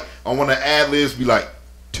songs, like on one of the ad libs, be like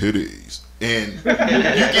titties. And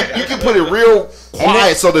you can put it real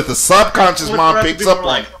quiet so that the subconscious mind picks up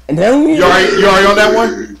on it. And then You already on that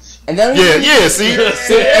one? And then Yeah, see? Yeah.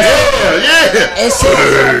 And see,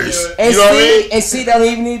 You know what I mean? and see, they don't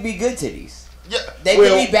even need to be good titties. Yeah. They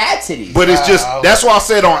Well, can be bad titties. but it's just, that's why I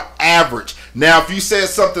said on average. Now, if you said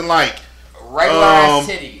something like Regular ass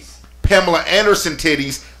titties. Pamela Anderson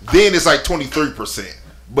titties, then it's like 23%.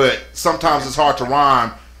 But sometimes it's hard to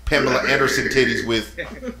rhyme Pamela Anderson titties with.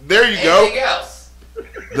 There you go. Anything else?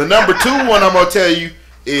 The number 2 one I'm gonna tell you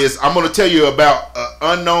is I'm gonna tell you about an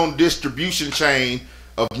unknown distribution chain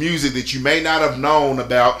of music that you may not have known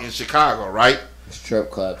about in Chicago, right?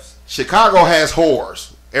 Strip clubs. Chicago has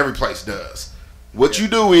whores. Every place does. What you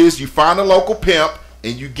do is you find a local pimp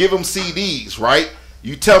and you give him CDs, right?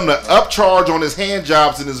 You tell him to upcharge on his hand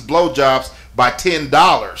jobs and his blow jobs by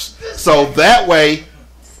 $10. So that way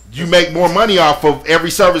you make more money off of every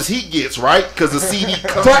service he gets, right? Because the CD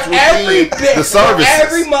comes within the services.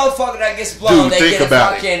 Every motherfucker that gets blown, Dude, they think get a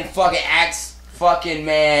about fucking Axe fucking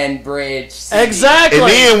man bridge CD. Exactly. And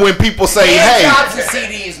then when people say, Hand hey, jobs and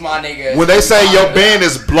CDs, my nigga. when they say your band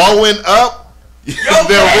is blowing up,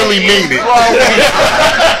 they'll really mean it.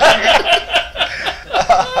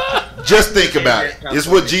 Just think about it. It's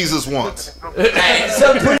what Jesus wants. Hey, it's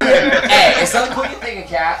something to put your thinking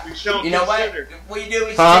cap. You know what? What you do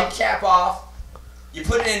is you take the cap off, you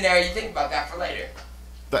put it in there, you think about that for later.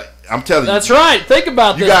 I'm telling you. That's right. Think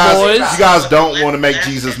about You this, guys, boys. you guys don't want to make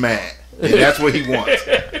Jesus mad. And that's what he wants.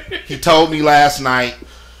 He told me last night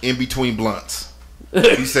in between blunts.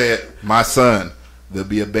 He said, my son, there'll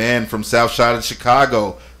be a band from South Side of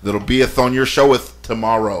Chicago that'll be on your showeth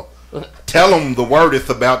tomorrow. Tell him the wordeth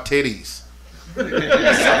about titties.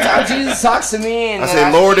 Sometimes Jesus talks to me and I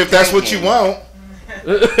said, Lord, if that's what you want.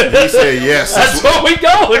 He said, yes. That's what we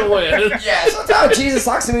going with. Yeah, sometimes Jesus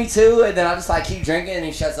talks to me too, and then I just like keep drinking and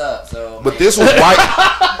he shuts up. So, but this was white.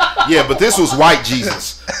 Yeah, but this was white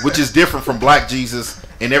Jesus, which is different from black Jesus,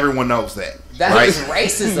 and everyone knows that. That right? is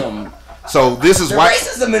racism. So this is the white.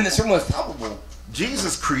 Racism in this room was palpable.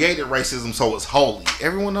 Jesus created racism, so it's holy.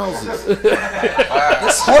 Everyone knows this.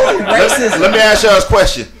 It's holy racism. Let me ask y'all this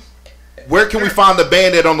question: where can we find the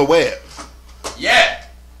band at on the web? Yeah.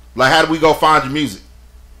 Like, how do we go find your music?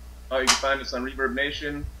 Oh, you can find us on Reverb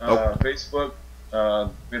Nation, Facebook. We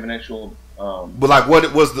have an actual. But like, what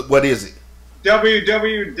is it?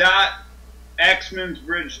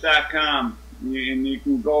 www.axmansbridge.com. And you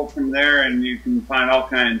can go from there and you can find all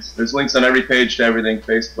kinds. There's links on every page to everything: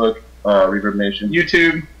 Facebook, Reverb Nation,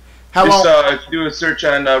 YouTube. How long? If you do a search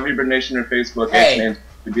on Reverb Nation or Facebook, X-Man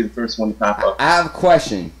would be the first one to pop up. I have a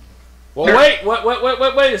question. Well,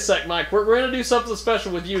 wait a sec, Mike. We're going to do something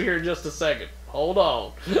special with you here in just a second. Hold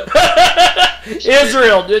on.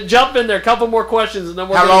 Israel, jump in there. A couple more questions, and then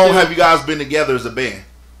we're How long have you guys been together as a band?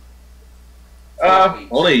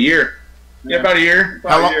 Only a year. Yeah, about a year.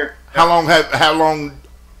 How long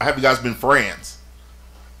have you guys been friends?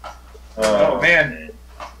 Oh man,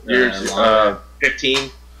 Years. 15.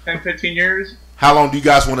 10, 15 years. How long do you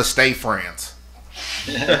guys want to stay friends?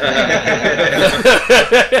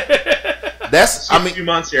 That's, I mean, a few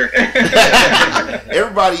months here.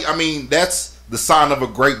 Everybody, I mean, that's the sign of a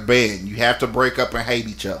great band. You have to break up and hate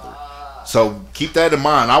each other. So keep that in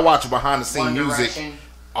mind. I watch behind the scene music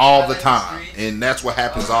all the time, and that's what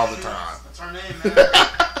happens all the time. That's our name, man.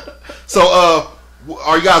 So,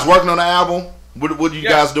 are you guys working on the album? What are you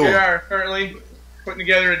guys doing? We are currently putting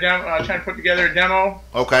together a demo. Trying to put together a demo.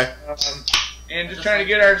 Okay. And just trying to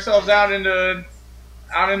get ourselves out in the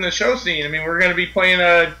show scene. I mean, we're going to be playing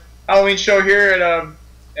a Halloween show here at a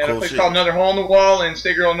place called Another Hole in the Wall in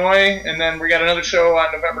Steger, Illinois, and then we got another show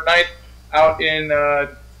on November 9th out in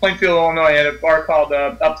Plainfield, Illinois, at a bar called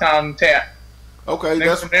Uptown Tap. Okay, and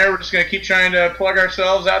then from there, we're just going to keep trying to plug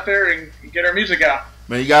ourselves out there and get our music out.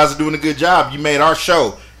 Man, you guys are doing a good job. You made our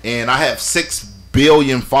show, and I have 6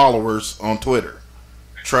 billion followers on Twitter.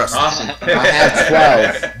 Trust me. Awesome. I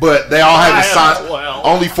have 12. But they all haven't signed.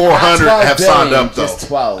 Only 400 have signed up, though. Just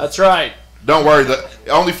 12. That's right. Don't worry.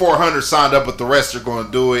 Only 400 signed up, but the rest are going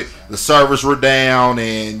to do it. The servers were down,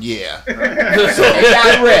 and yeah. It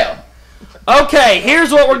got real. Okay,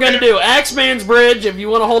 here's what we're going to do. Axeman's Bridge, if you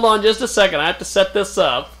want to hold on just a second, I have to set this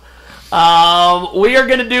up. We are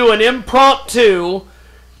going to do an impromptu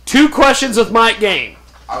 2 questions with Mike game.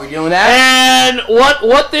 Are we doing that? And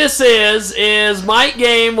what this is Mike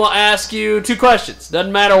Game will ask you 2 questions.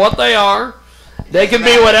 Doesn't matter what they are. They can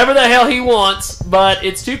be whatever the hell he wants, but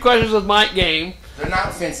it's 2 questions with Mike Game. They're not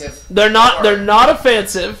offensive. They're not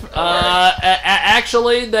offensive.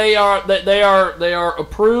 Actually, they are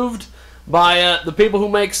approved by the people who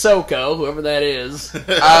make SoCo, whoever that is.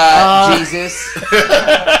 Jesus.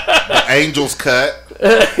 The Angels cut.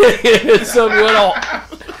 So good.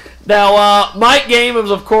 Now, Mike Game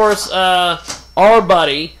is, of course, our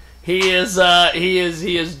buddy. He is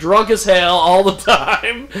drunk as hell all the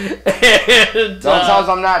time. And sometimes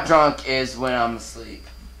I'm not drunk is when I'm asleep.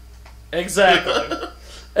 Exactly.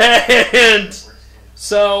 And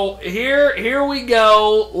So here we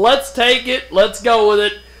go. Let's take it. Let's go with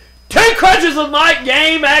it. 2 Crunches with Mike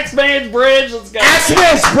game. Axeman's Bridge. Let's go.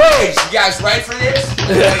 Axeman's Bridge. You guys ready for this?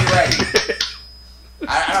 Are you ready?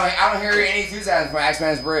 I don't hear any enthusiasm from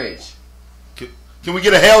Axeman's Bridge. Can we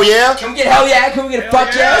get a hell yeah? Can we get hell yeah? Can we get a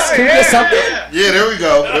fuck yes? Can we get something? Yeah, there we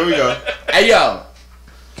go. There we go. Hey yo,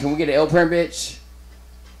 can we get an ill print bitch?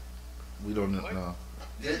 We don't know.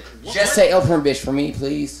 Just say ill print bitch for me,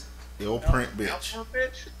 please. Ill print bitch.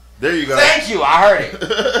 There you go. Thank you. I heard it.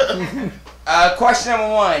 Question number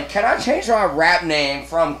 1: can I change my rap name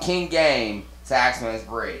from King Game to Axeman's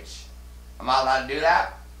Bridge? Am I allowed to do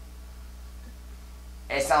that?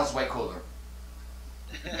 It sounds way cooler.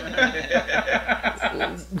 Gotta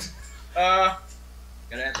have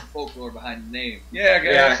some folklore behind the name. Yeah,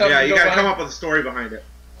 you gotta come up with a story behind it.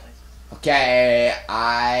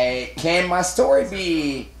 Okay, can my story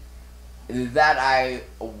be that I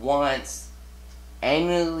once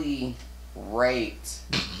annually raped?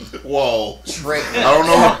 Whoa! Tricked. I don't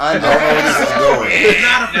know where this is going. It's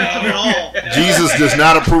not offensive at all. Jesus does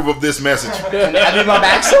not approve of this message. Can I do my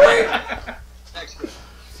backstory?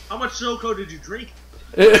 How much SoCo did you drink?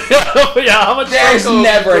 Yeah, how much? There's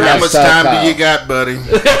never enough. How much time do you got, buddy?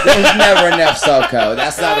 There's never enough SoCo.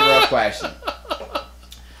 That's not a real question.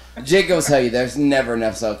 Jig will tell you there's never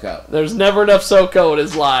enough SoCo. There's never enough SoCo in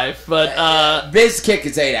his life, but Biz Kid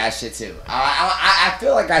could say that shit too. I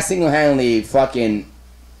feel like I single-handedly fucking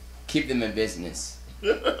keep them in business.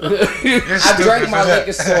 I drank my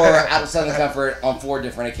liquor store out of Southern Comfort on 4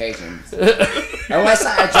 different occasions. And when I say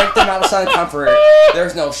I drank them out of Southern Comfort,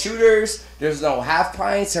 there's no shooters, there's no half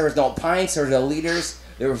pints, there was no pints, there was no liters,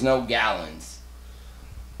 there was no gallons.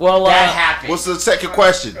 Well, that happened. What's the second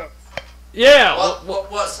question? Yeah.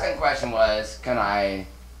 What second question was? Can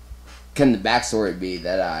the backstory be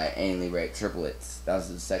that I annually raped triplets? That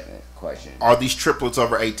was the second question. Are these triplets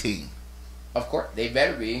over 18? Of course, they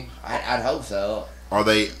better be. I'd hope so. Are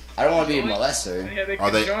they? I don't want to be a molester. Yeah, they Are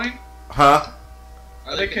they? Conjoined? Huh?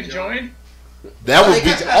 Are they conjoined? That would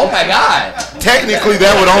be. Oh my god! Technically,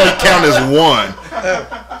 that would only count as 1.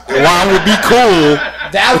 One would be cool.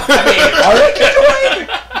 Are they conjoined?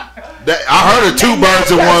 I heard of 2 birds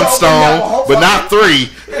with 1 stone, but not 3. So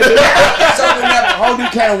we have a whole new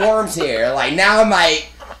can of worms here. Like now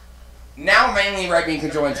I'm mainly raping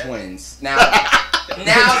conjoined twins. Now this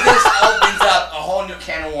opens up a whole new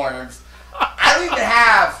can of worms.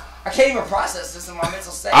 I can't even process this in my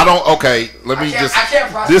mental state. Okay, let me just. I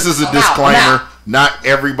can't process this is a I'm disclaimer. out. Not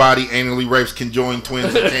everybody annually rapes conjoined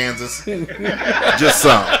twins in Kansas. Just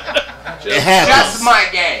some. It happens. Just my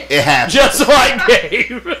game. It happens. Just my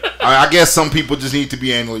game. I guess some people just need to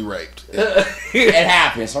be annually raped. It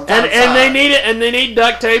happens. And they need it. And they need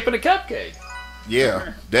duct tape and a cupcake.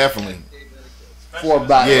 Yeah, definitely. For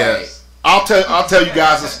butt rape. I'll tell you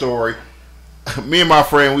guys a story. Me and my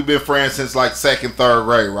friend, we've been friends since like 2nd, 3rd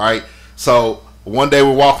grade, right? So one day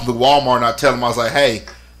we're walking to Walmart and I tell him, I was like, hey,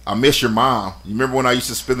 I miss your mom. You remember when I used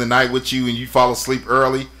to spend the night with you and you fall asleep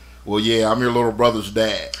early? Well, yeah, I'm your little brother's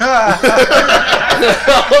dad. Oh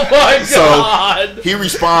my God. So he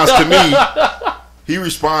responds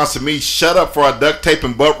to me, shut up before I duct tape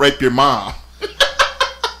and butt rape your mom.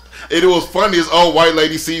 And it was funny, this old white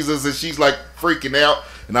lady sees us and she's like freaking out.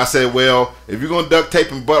 And I said, well, if you're going to duct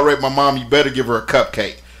tape and butt rape my mom, you better give her a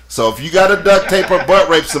cupcake. So if you got to duct tape or butt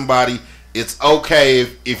rape somebody, it's okay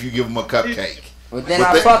if you give them a cupcake. But then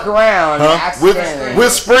I fuck around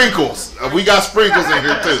with sprinkles. We got sprinkles in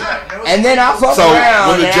here too. And then I fuck around. So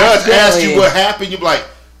when the judge asks you what happened, you're like,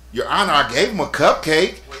 Your Honor, I gave him a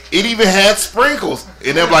cupcake. It even had sprinkles.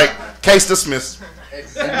 And they're like, case dismissed. And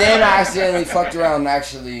then I accidentally fucked around and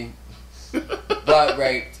actually butt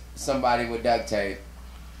raped somebody with duct tape.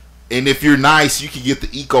 And if you're nice, you can get the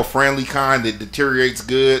eco-friendly kind that deteriorates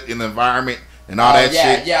good in the environment and all that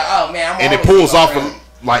shit. Yeah, oh man. And it pulls off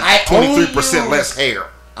like 23% less hair.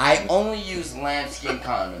 I only use lambskin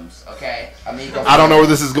condoms, okay? I don't know where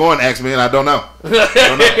this is going, X-Men. I don't know. We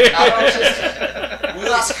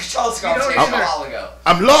lost control of this conversation a while ago.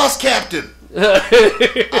 I'm lost, Captain.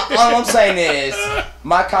 All I'm saying is,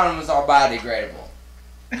 my condoms are biodegradable.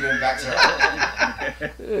 Giving back to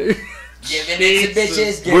her. Giving it to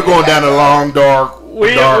bitches. We're going down a long, dark.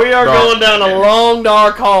 We are going down a long,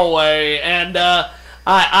 dark hallway, and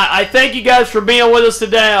I thank you guys for being with us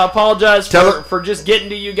today. I apologize for just getting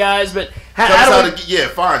to you guys, but how do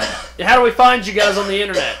we find you guys on the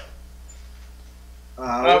internet?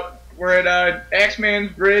 We're at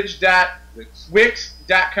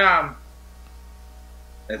axemansbridge.wix.com.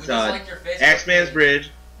 That's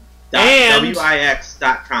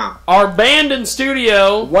axemansbridge.wix.com. Our band in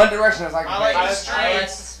studio. One Direction is like I like the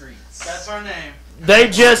streets. That's our name. They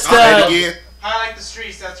just highlight the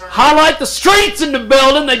streets. That's right. Highlight the streets in the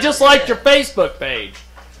building. They just liked your Facebook page.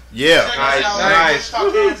 Yeah. Nice.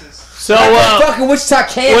 So, fucking Wichita,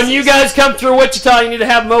 Kansas. When you guys come through Wichita, you need to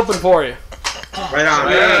have them open for you. Right on,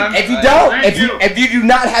 man. If you don't, if you do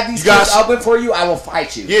not have these guys open for you, I will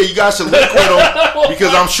fight you. Yeah, you guys should link with them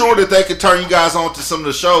because I'm sure that they could turn you guys on to some of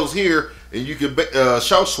the shows here, and you could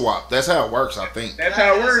show swap. That's how it works, I think. That's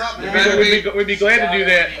how it works. We'd be glad to do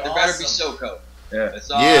that. It better be SoCo. Yeah.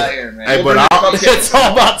 That's all I hear, man. Hey, but it's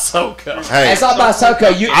all about SoCo. Hey, it's all about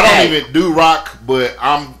SoCo. I don't even do rock, but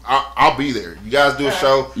I'll be there. You guys do a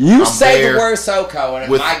show. You say the word SoCo,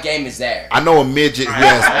 and my game is there. I know a midget who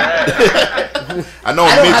has. I know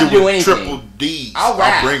a midget with triple D's. I'll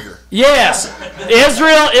bring her. Yes,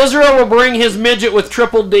 Israel will bring his midget with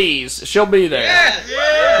triple D's. She'll be there. Yes.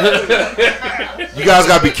 You guys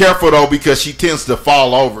gotta be careful though because she tends to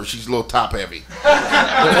fall over. She's a little top heavy.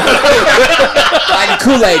 Like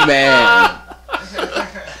Kool-Aid man.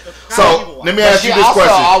 So let me ask you this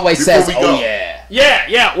question. Always says, "Oh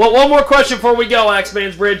yeah." Well, one more question before we go,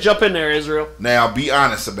 Axeman's Bridge. Jump in there, Israel. Now be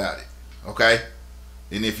honest about it, okay?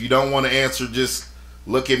 And if you don't want to answer, just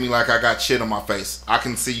look at me like I got shit on my face. I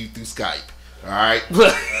can see you through Skype. All right.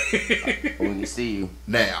 We can see you.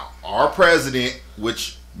 Now, our president,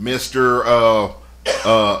 which Mr.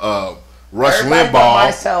 Rush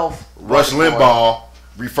Limbaugh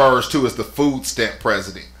refers to as the food stamp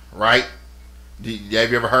president, right? Have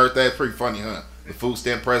you ever heard that? It's pretty funny, huh? The food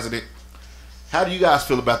stamp president. How do you guys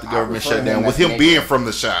feel about the government shutdown with him being from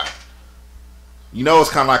the Chi? You know, it's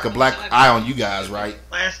kind of like a black eye on you guys, right?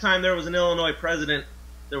 Last time there was an Illinois president,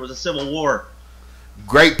 there was a civil war.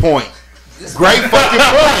 Great point. Great fucking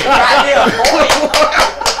point.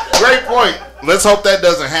 Great point. Let's hope that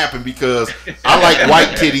doesn't happen because I like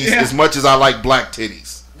white titties as much as I like black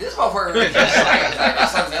titties. This motherfucker really just like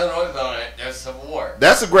last time Illinois was there's a civil war.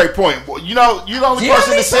 That's a great point. Well, you know, you're the only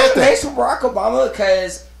person that said that. Names for Barack Obama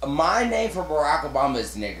because my name for Barack Obama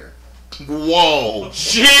is nigger. Whoa.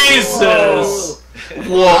 Jesus.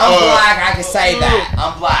 Whoa. I'm black, I can say that.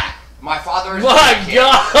 I'm black. My father is black. My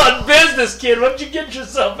God, business kid, what'd you get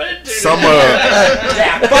yourself into?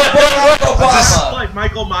 Barack Obama. Like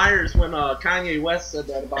Michael Myers when Kanye West said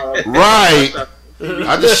that about right.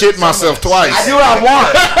 I just shit myself twice. I do what I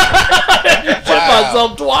want. I shit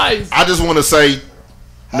myself twice. I just want to say,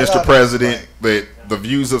 Mr. President, that the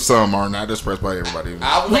views of some are not expressed by everybody.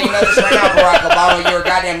 I will let you know this right now, Barack Obama. You're a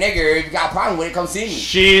goddamn nigger. If you got a problem with it, come see me.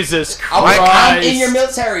 Jesus Christ. I'm in your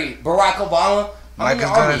military, Barack Obama. Mike is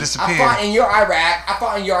gonna disappear. I fought in your Iraq. I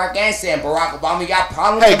fought in your Afghanistan, Barack Obama. You got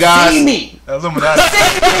problems? Hey guys, see me. Illuminati.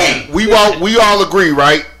 See me. We all agree,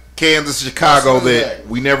 right? Kansas, Chicago, that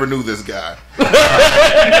we never knew this guy. We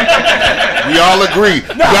all agree.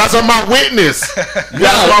 No. You guys are my witness. No.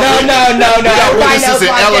 Everybody knows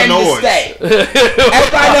my game to stay.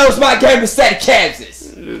 Everybody knows my game to stay to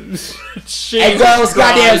Kansas. And those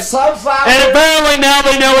goddamn sunflowers. And apparently now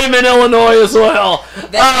they know him in Illinois as well.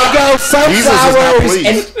 It goes sunflowers.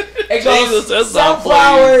 It goes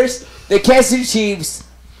sunflowers. The Kansas City Chiefs.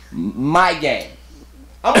 My game.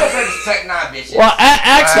 I'm going to take 9, bitches. Well,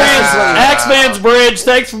 Axeman's Bridge,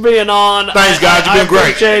 thanks for being on. Thanks, guys. You've been great. I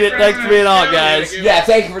appreciate it. Thanks for being on, guys. Yeah,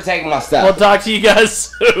 thank you for taking my stuff. We'll talk to you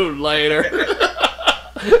guys soon later.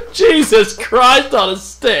 Jesus Christ on a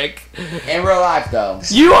stick. In real life, though.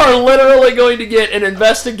 You are literally going to get an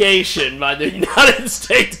investigation by the United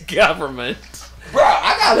States government. Bro,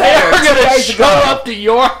 I got a letter. They are going to show up to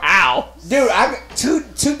your house. Dude,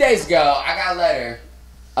 two days ago, I got a letter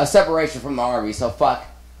of separation from the Army, so fuck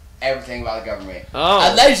everything about the government.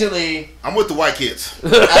 Oh. Allegedly. I'm with the white kids.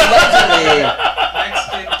 Allegedly.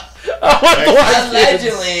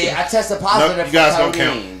 Allegedly, I tested positive for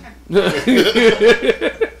codeine.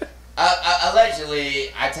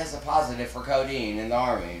 Allegedly, I tested positive for codeine in the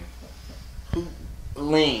Army.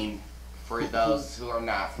 Lean, for those who are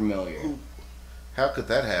not familiar. How could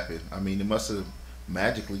that happen? I mean, it must have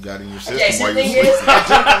magically got in your system. Yeah, the thing is, I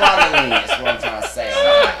drink a lot of lean. That's what I'm trying to say.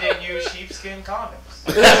 Someone didn't use sheepskin condoms.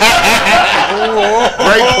 Great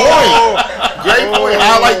point.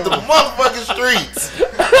 Highlight the motherfucking streets.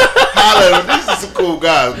 Highlight. These are some cool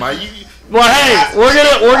guys, man. Well, hey, we're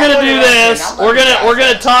gonna do this. We're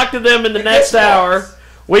gonna talk to them in the next hour.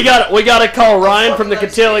 We got to call Ryan from the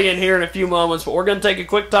Cotillion here in a few moments, but we're gonna take a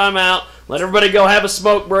quick time out. Let everybody go have a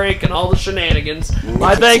smoke break and all the shenanigans.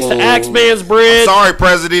 My thanks to Axeman's Bridge. I'm sorry,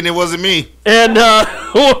 President, it wasn't me. And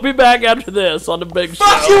we'll be back after this on the big show.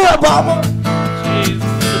 Fuck you, Obama. Jesus.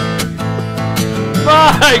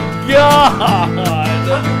 My God.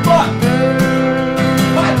 Fuck.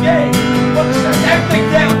 My game. Everything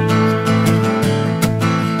down.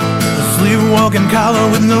 Just leave a walk. broken collar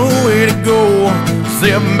with nowhere to go,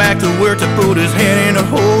 stepping back to work to put his head in a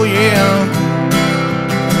hole, yeah.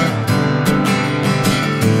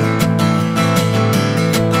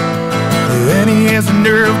 And he has the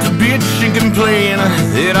nerve to bitch and complain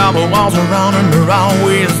that all the walls around him are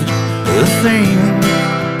always the same.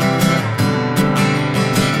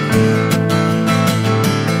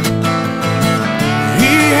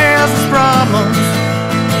 He has his problems,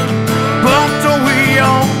 but don't we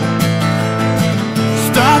all?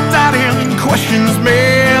 Start doubting questions,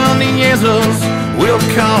 man, the answers will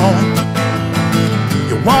come.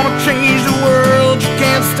 You wanna change the world, you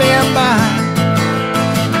can't stand by.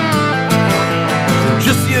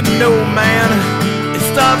 Just you know, man, it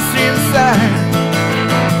starts inside.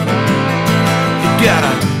 You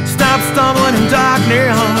gotta stop stumbling in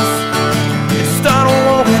darkness and start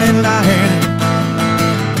walking in light.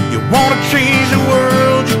 You wanna change the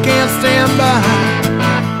world, you can't stand by.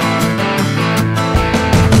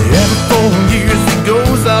 Every 4 years he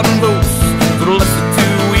goes out and votes for the lesser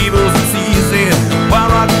two evils and sees it while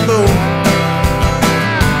riding low.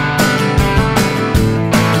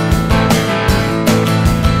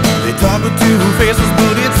 They talk with 2 faces,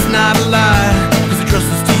 but it's not a lie, 'cause he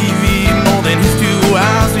trusts his TV more than his 2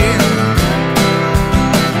 eyes, yeah.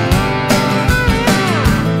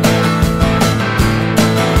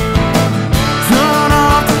 Turn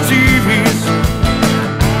off the TVs,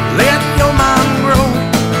 let your mind grow.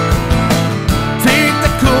 Take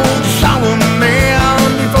the cold shower, man,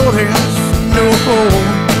 before there's no hope.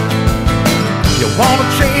 You wanna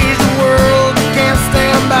change the world, you can't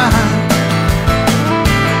stand by.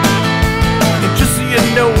 And just so you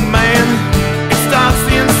know, man, it starts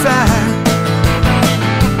inside.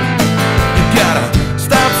 You gotta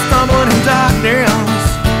stop stumbling in darkness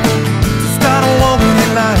to start walking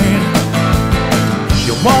in light.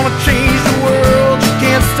 You wanna change the world, you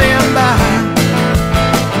can't stand by.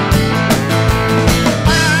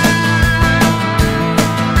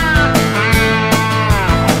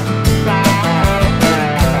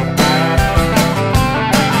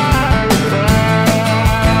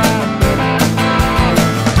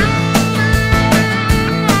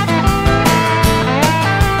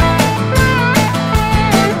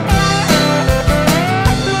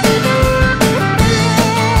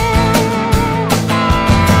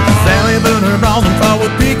 And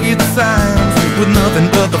forward picket signs with nothing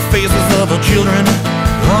but the faces of her children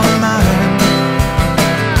on her mind.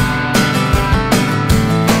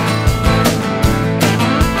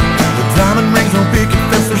 The diamond rings on picket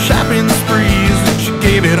fence, so shopping sprees. She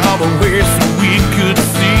gave it all away so we could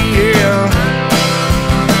see, yeah.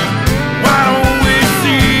 Why don't we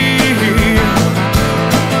see?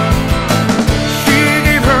 She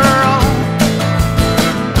gave her all,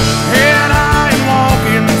 and I ain't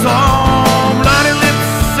walking tall.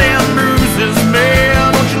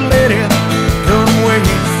 Man, don't you let it come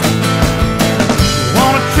waste. You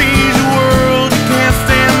wanna change the world, you can't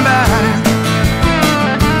stand by.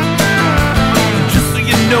 Just so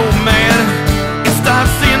you know, man, it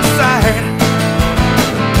starts inside.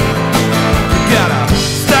 You gotta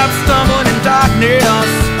stop stumbling in darkness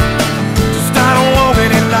to start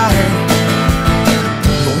walking in light.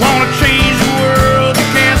 You wanna change the world, you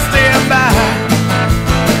can't stand by.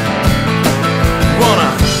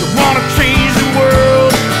 You wanna change the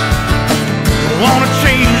world. You wanna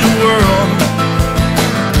change the world.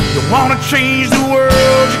 You wanna change the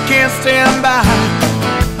world, you can't stand by.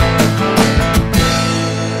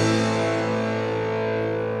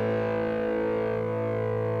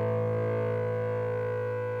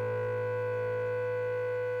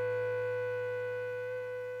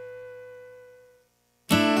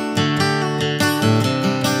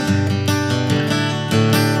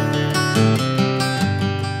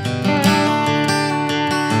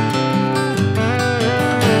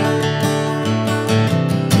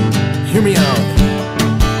 Hear me out.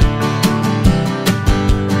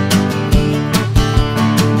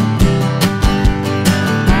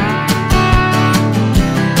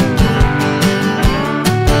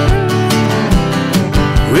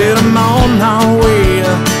 Well, I'm on my way,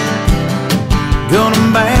 gonna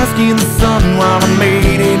bask in the sun while I'm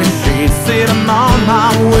made in the shade. Said I'm on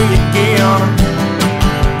my way again,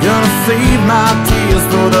 gonna save my tears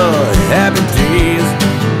for the happy days.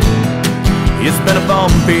 It's been a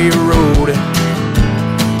bumpy road,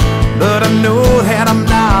 but I know that I'm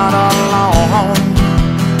not alone.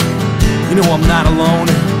 You know I'm not alone.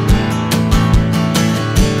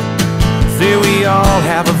 Say we all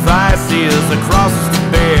have our vices, the crosses to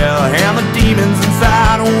bear, and the demons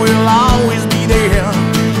inside will always be there.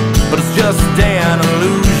 But it's just an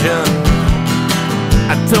illusion.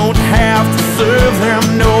 I don't have to serve them,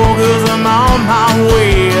 no, 'cause I'm on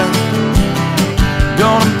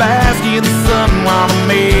Gonna bask in the sun while I'm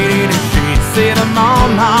made in a shade. Said I'm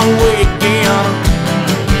on my way again.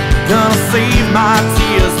 Gonna save my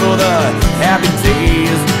tears for the happy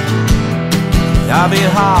days. I've been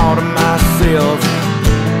hard on myself,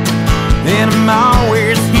 and I'm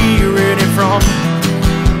always hearing it from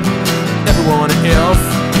everyone else.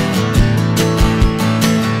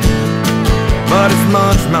 But it's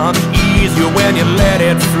much, much easier when you let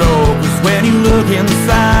it flow. 'Cause when you look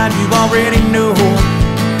inside, you already know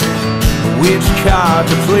which card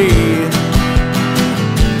to play,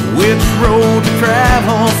 which road to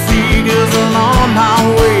travel. See, 'cause I'm on my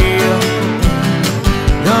way.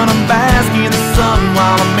 Gonna bask in the sun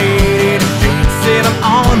while I'm made in a shade. Said I'm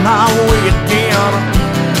on my way again.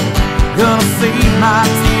 Gonna save my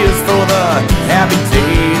tears for the happy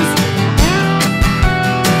days.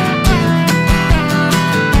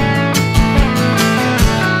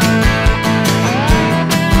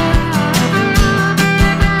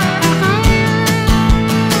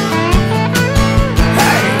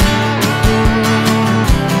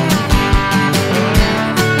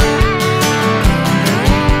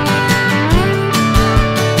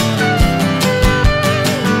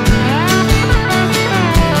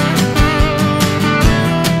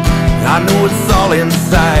 I know it's all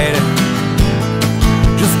inside.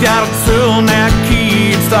 Just gotta turn that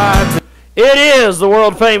key and start. It is the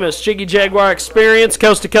world famous Jiggy Jaguar experience,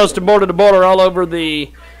 coast to coast and border to border, all over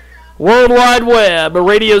the World Wide Web.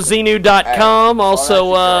 RadioZenu.com,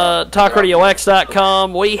 also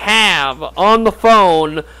TalkRadioX.com. We have on the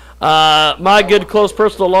phone my good, close,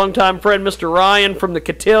 personal, longtime friend, Mr. Ryan from the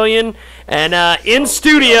Cotillion, and in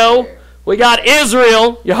studio. We got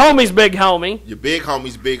Israel, your homie's big homie. Your big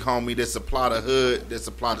homie's big homie that supply the hood, that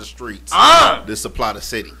supply the streets, that supply the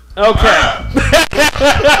city. Okay.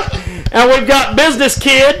 And we've got Business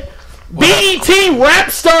Kid, BET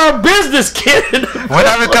Rap Star Business Kid. When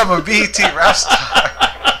I become a BET Rap Star.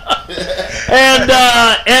 And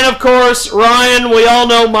of course, Ryan, we all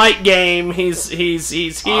know Mike Game. He's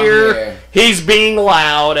here. He's being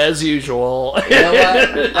loud as usual. You know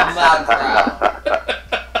what? I'm loud and proud.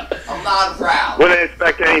 I'm proud. Wouldn't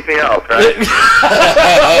expect anything else, right?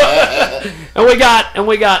 and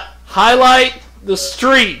we got Highlight the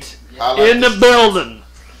Street in the building.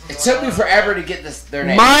 It took me forever to get their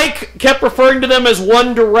name. Mike kept referring to them as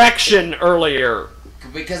One Direction earlier.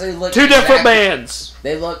 Because they look two different bands.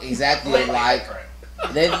 They look exactly like.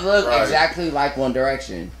 They look exactly like One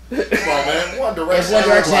Direction. Come on, man. One Direction. If One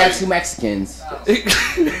Direction had two Mexicans.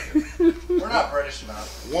 We're not British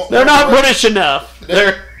enough. They're not British enough.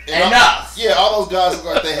 They're enough. Yeah, all those guys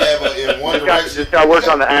look like they have in One Direction. Just got to work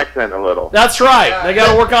on the accent a little. That's right. They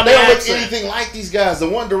got to work on the accent. They don't look anything like these guys. The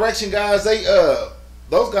One Direction guys,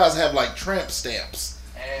 those guys have like tramp stamps.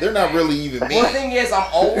 They're not really even me. One thing is,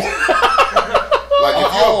 I'm old. Like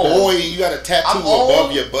if you're a boy and you got a tattoo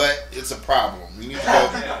above your butt, it's a problem. You need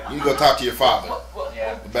to go talk to your father.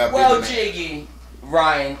 Well, Jiggy,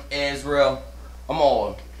 Ryan, Israel, I'm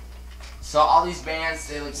old. So all these bands,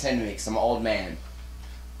 they look the same to me because I'm an old man.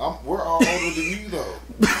 We're all older than you, though.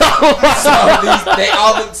 So they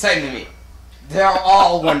all look the same to me. They're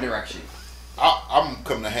all One Direction. I'm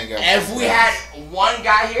coming to hang out with If we had one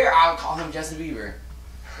guy here, I would call him Justin Bieber.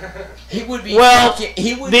 He would be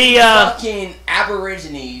fucking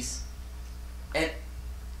Aborigines, and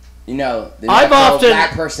the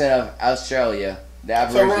black person of Australia. The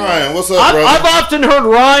so Ryan, what's up, brother? I've often heard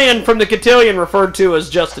Ryan from the Cotillion referred to as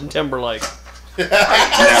Justin Timberlake.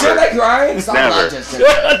 Justin like Ryan?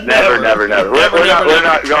 Never. We're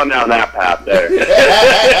not going down that path there.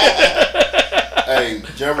 Hey,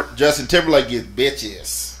 Justin Timberlake gets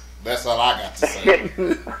bitches. That's all I got to say.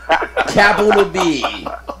 Capital B.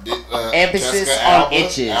 Emphasis on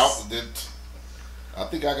itches. I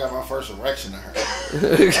think I got my first erection to her.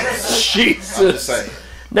 Jesus. I'm just saying.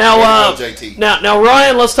 Now,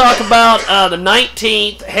 Ryan, let's talk about the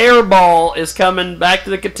 19th. Hairball is coming back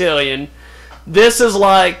to the Cotillion. This is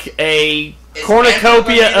like a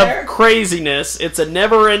cornucopia of craziness. It's a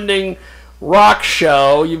never-ending rock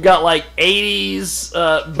show. You've got like 80s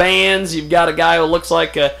bands. You've got a guy who looks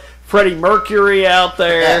like a Freddie Mercury out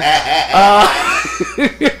there.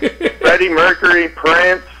 Freddie Mercury,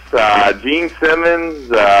 Prince, Gene Simmons.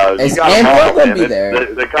 Is Andrew going to be there?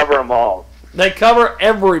 They cover them all. They cover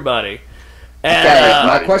everybody. And,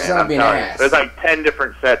 my question will be asked. There's like 10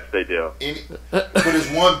 different sets they do. But it's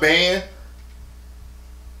one band?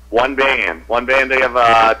 One band. They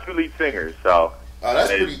have 2 lead singers, so. Oh, that's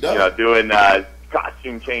pretty dope. Doing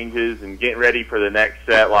costume changes and getting ready for the next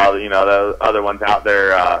set while the other ones out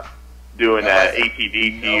there doing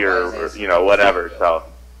ATDT or whatever. So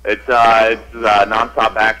It's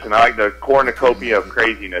nonstop action. I like the cornucopia of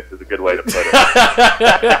craziness is a good way to put it.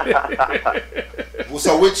 Well,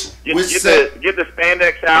 so which set? Get the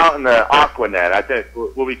spandex out and the Aquanet. I think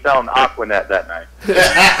we'll be selling the Aquanet that night.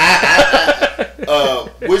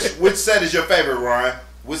 Which set is your favorite, Ryan?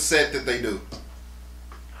 Which set did they do?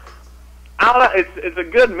 I don't know. It's a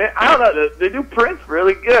good mix. I don't know. They do Prince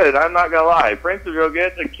really good. I'm not gonna lie. Prince is real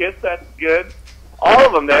good. The Kiss set's good. All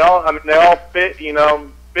of them. They all fit.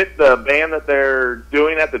 Fit the band that they're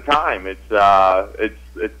doing at the time. It's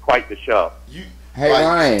quite the show. Hey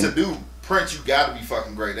Ryan, to do Prince, you got to be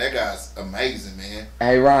fucking great. That guy's amazing, man.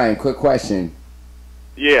 Hey Ryan, quick question.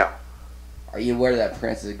 Yeah. Are you aware that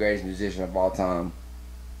Prince is the greatest musician of all time?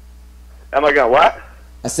 Am I gonna what?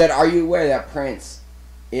 I said, are you aware that Prince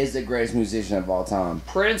is the greatest musician of all time?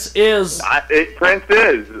 Prince is. Prince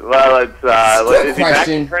is. Well, it's is he back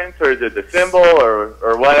to Prince, or is it the symbol,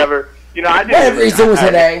 or whatever? I did. Whatever he's doing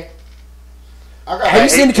today. Have you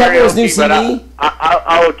seen the cover of his new CD?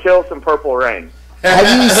 I will kill some Purple Rain. Have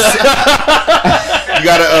you? You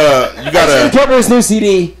gotta. Seen the cover of his new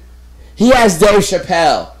CD. He has Dave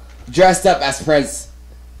Chappelle dressed up as Prince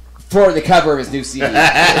for the cover of his new CD.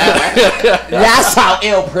 That's how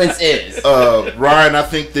ill Prince is. Ryan, I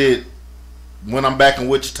think that when I'm back in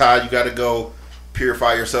Wichita, you got to go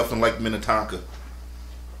purify yourself in Lake Minnetonka.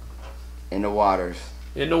 In the waters.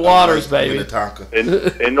 In the waters, baby. Minnetonka. In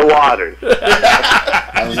the waters.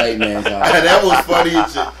 That was 8 man. That was funny.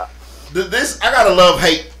 I got a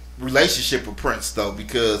love-hate relationship with Prince, though,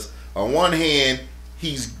 because on one hand,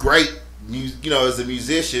 he's great, as a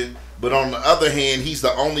musician, but on the other hand, he's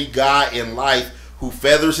the only guy in life who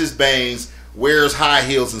feathers his bangs, wears high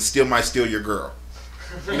heels, and still might steal your girl.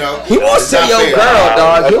 He won't steal your girl,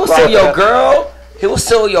 dog. He will steal your girl. He will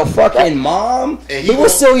steal your fucking mom. And he will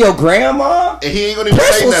steal your grandma. And he ain't gonna even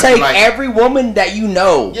Prince say will nothing. take every woman that you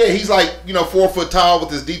know. Yeah, he's like 4 foot tall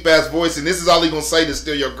with his deep ass voice, and this is all he gonna say to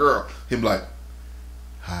steal your girl. Him like,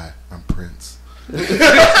 "Hi, I'm Prince."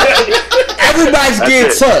 Everybody's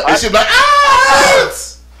getting took. And she'll be like, "Ah,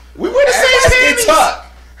 we would have said tuck."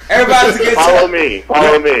 Everybody's getting Follow me.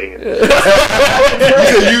 You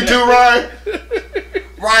said you too, Ryan?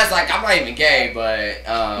 Ryan's like, I'm not even gay, but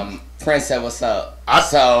Prince said, "What's up?" I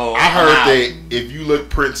heard that if you look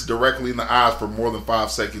Prince directly in the eyes for more than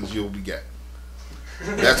 5 seconds, you'll be gay.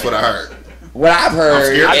 That's what I heard. What I've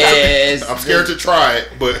heard is I'm scared to try it,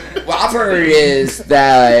 but what I've heard is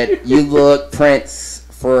that you look Prince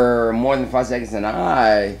for more than 5 seconds in the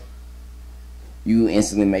eye, you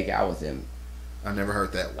instantly make out with him. I never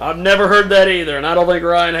heard that one. I've never heard that either, and I don't think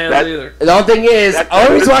Ryan has either. The only thing is, the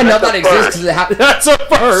only reason why I know that exists is that's a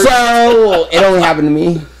first. So it only happened to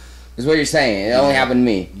me. Is what you're saying? It only happened to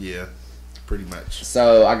me. Yeah, pretty much.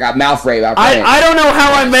 So I got mouth raped by Prince. I don't know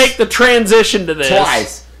how I make the transition to this.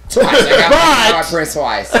 Twice. I got Prince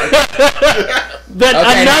twice. That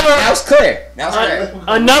was clear.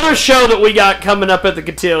 Another show that we got coming up at the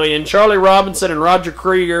Cotillion, Charlie Robinson and Roger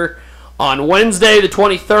Krieger on Wednesday, the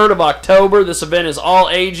 23rd of October. This event is all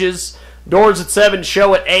ages. Doors at 7,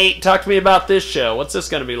 show at 8. Talk to me about this show. What's this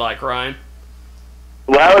going to be like, Ryan?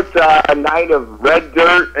 Well, it's a night of red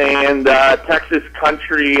dirt and Texas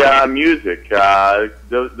country music.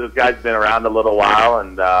 Those guys have been around a little while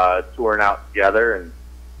and touring out together. And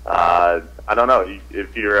I don't know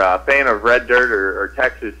if you're a fan of red dirt or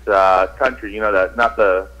Texas country. Not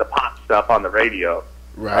the pop stuff on the radio.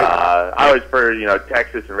 Right. I always prefer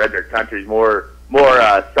Texas and red dirt country is more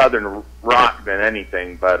southern rock than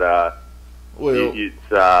anything. But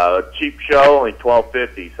it's a cheap show, only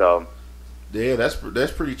 $12.50. So. Yeah, that's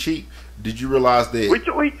pretty cheap. Did you realize that?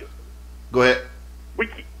 Go ahead. We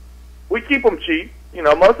keep them cheap.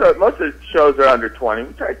 Most of the shows are under 20.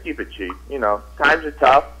 We try to keep it cheap. Times are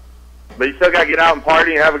tough, but you still got to get out and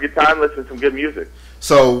party and have a good time, listen to some good music.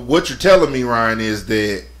 So what you're telling me, Ryan, is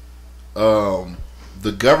that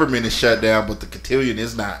the government is shut down, but the Cotillion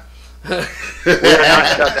is not. We're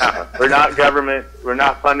not shut down. We're not government. We're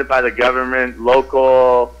not funded by the government,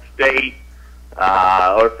 local, state.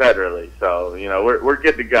 Or federally, so we're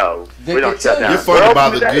good to go. We don't shut down. You're funded by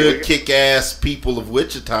the good kick-ass people of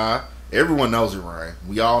Wichita. Everyone knows it, Ryan.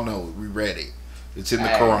 We all know it. We read it. It's in the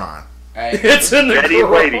Quran. It's in the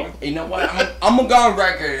Quran. You know what? I'm gonna go on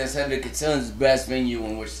record and say the Cotillion's the best venue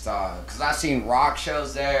in Wichita because I've seen rock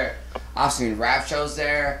shows there. I've seen rap shows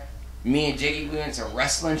there. Me and Jiggy went to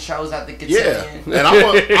wrestling shows at the Cotillion. Yeah, and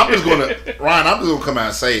I'm just gonna Ryan. I'm just gonna come out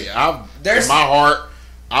and say it. In my heart,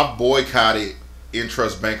 I've boycotted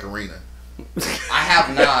Intrust Bank Arena. I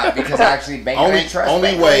have not because actually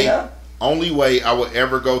only way I would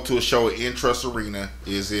ever go to a show at Intrust Arena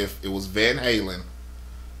is if it was Van Halen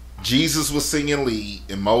Jesus was singing lead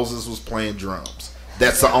and Moses was playing drums.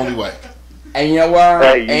 That's the only way. And you know what?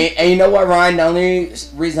 And you know what, Ryan? The only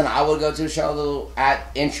reason I would go to the show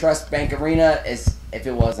at Intrust Bank Arena is if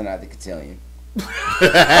it wasn't at the Cotillion. The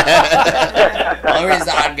only reason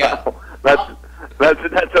I'd go. That's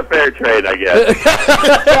a fair trade, I guess.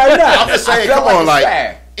 I'm just saying, come on,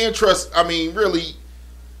 like Intrust. I mean, really.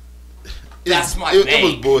 It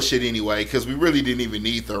was bullshit anyway, because we really didn't even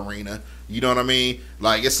need the arena. You know what I mean?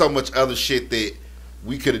 Like, it's so much other shit that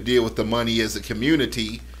we could have did with the money as a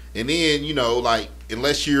community. And then, you know, like,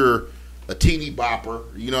 unless you're a teeny bopper,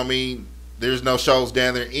 you know what I mean? There's no shows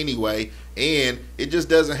down there anyway. And it just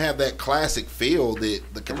doesn't have that classic feel that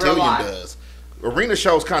the Cotillion does. Arena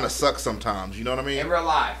shows kind of suck sometimes, you know what I mean? In real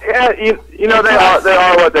life. Yeah, you know, they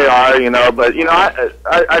are what they are, you know, but you know,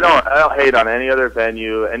 I don't hate on any other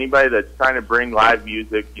venue. Anybody that's trying to bring live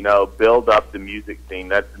music, you know, build up the music scene.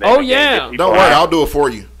 That's the name of the game. Don't worry, I'll do it for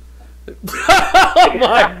you. Oh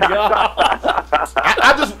my god!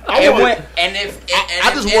 I just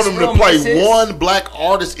want them to play one black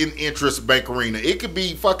artist in Interest Bank Arena. It could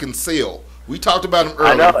be fucking Seal. We talked about him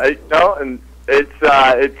earlier. I know, and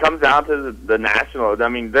it comes down to the national. I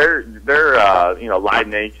mean, they're you know, Live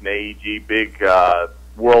Nation, AEG, big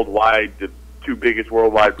worldwide, the two biggest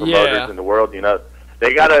worldwide promoters in the world. You know,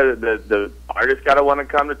 they gotta the artists gotta want to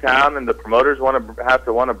come to town, and the promoters have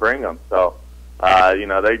to want to bring them. So. You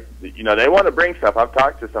know, they want to bring stuff. I've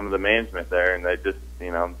talked to some of the management there, and they just,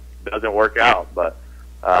 you know, doesn't work out. But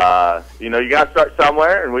you know, you got to start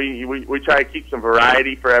somewhere, and we try to keep some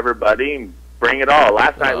variety for everybody and bring it all.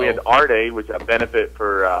 Last night we had Art Aid, which is a benefit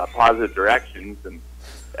for Positive Directions, and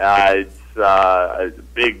it's a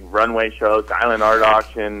big runway show, silent art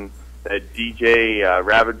auction. DJ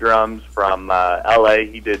Rabbit Drums from L.A.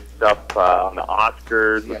 He did stuff on the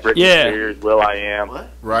Oscars with Britney Spears, Will.I.am. What?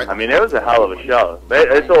 Right. I mean, it was a hell of a show.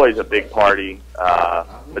 It's always a big party.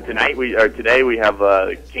 But today we have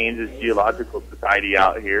Kansas Geological Society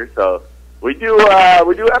out here, so we do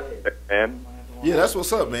everything, man. Yeah, that's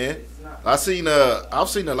what's up, man. I've seen a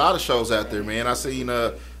lot of shows out there, man. I've seen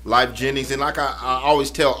Life Jennings, and like I always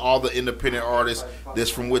tell all the independent artists that's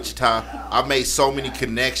from Wichita, I've made so many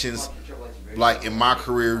connections, like in my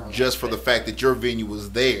career, just for the fact that your venue was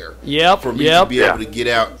there. For me to be able to get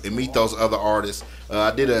out and meet those other artists. I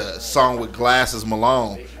did a song with Glasses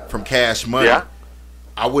Malone from Cash Money.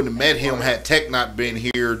 I wouldn't have met him had Tech not been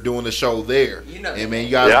here doing the show there. And man,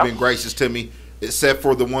 you guys have been gracious to me. Except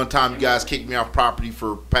for the one time you guys kicked me off property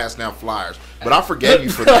for passing out flyers. But I forgave you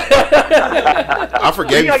for that. I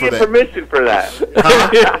forgave you for that. You got to get permission for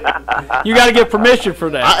that. You got to get permission for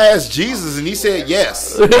that. I asked Jesus and he said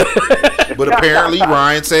yes. But apparently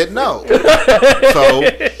Ryan said no. So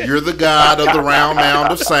you're the God of the round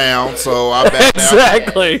mound of sound. So I backed out.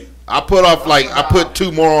 Exactly. I put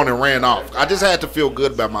two more on and ran off. I just had to feel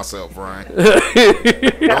good about myself, Ryan.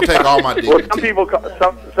 Don't take all my dignity. Well,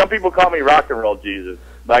 some people call me rock and roll Jesus,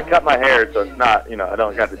 but I cut my hair, so it's not, you know, I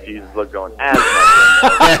don't got the Jesus look going as much.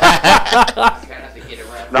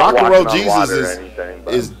 Rock and roll Jesus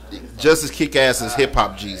is just as kick ass as hip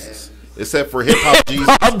hop Jesus, except for hip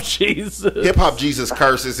hop Jesus. Hip hop Jesus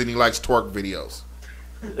curses and he likes twerk videos.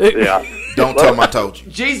 Yeah. Don't tell him I told you.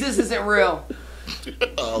 Jesus isn't real.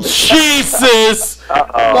 Jesus!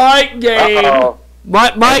 Mike game.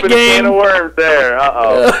 Mike game. Can of worms there.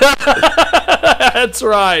 That's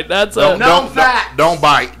right. That's don't bite. Don't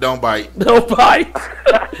bite. Don't bite.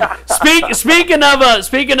 Speaking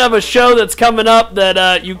of a show that's coming up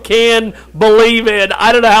that you can believe in.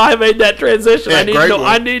 I don't know how I made that transition. Yeah,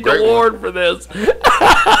 I need to warn for this.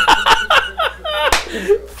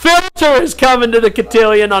 Filter is coming to the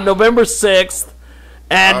Cotillion on November 6th.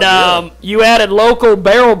 And you added local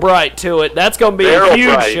Barrel Bright to it. That's going to be a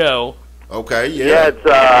huge show. Okay, yeah. Yeah, it's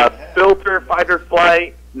Filter, Fight or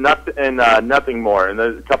Flight, and Nothing More. And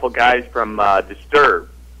there's a couple guys from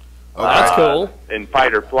Disturbed. Okay. That's cool. And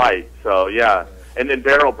Fight or Flight. So, yeah. And then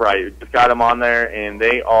Barrel Bright, just got them on there, and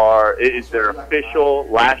it is their official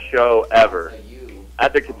last show ever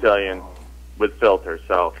at the Cotillion with Filter.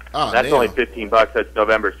 So that's only $15. That's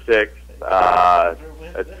November 6th.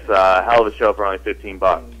 It's a hell of a show for only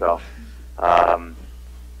 $15. So,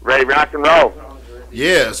 ready, rock and roll.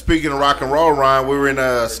 Yeah, speaking of rock and roll, Ryan, we were in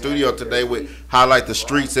a studio today with Highlight the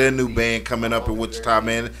Streets, and new band coming up in Wichita,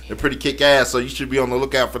 man. They're pretty kick-ass, so you should be on the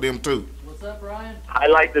lookout for them, too. What's up, Ryan?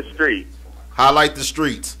 Highlight the Streets. Highlight the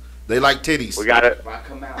Streets. They like titties. We got it.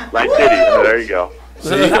 Like titties. Oh, there you go. See?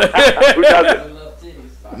 Who doesn't?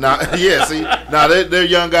 They're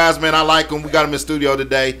young guys, man. I like them. We got them in studio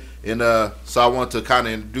today. And so I want to kind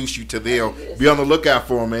of introduce you to them. Be on the lookout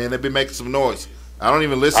for them, man. They've been making some noise. I don't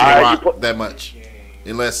even listen to rock that much.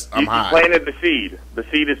 unless I'm high. Planted the seed. The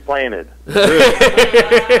seed is planted.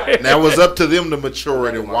 Now it's up to them to mature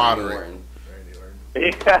it and water it.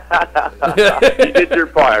 You did your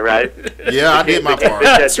part, right? Yeah, I did my part.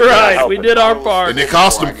 That's right. We did our part. And it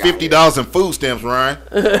cost them $50 in food stamps, Ryan.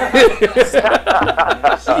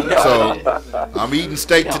 So I'm eating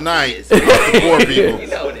steak tonight for poor people.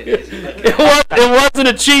 It wasn't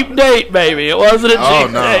a cheap date, baby. It wasn't a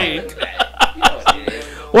cheap date.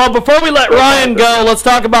 Well, before we let Ryan go, let's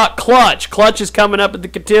talk about Clutch. Clutch is coming up at the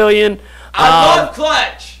Cotillion. I love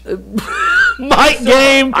Clutch. Mike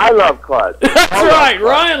Game. I love Clutch. That's right.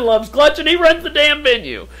 Ryan loves Clutch, and he runs the damn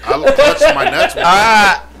venue. I love Clutch my nuts.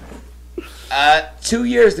 2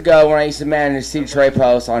 years ago, when I used to manage Steve Trey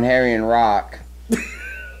Post on Harry and Rock,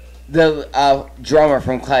 the drummer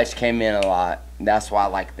from Clutch came in a lot. That's why I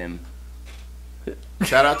like them.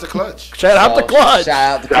 Shout out to Clutch. Shout out to Clutch.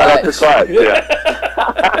 Shout out to Clutch. Yeah.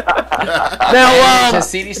 Now,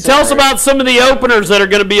 tell us about some of the openers that are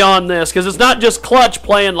going to be on this, because it's not just Clutch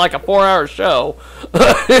playing like a 4-hour show.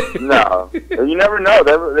 No, you never know.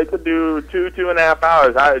 They could do 2.5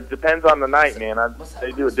 hours. It depends on the night, man.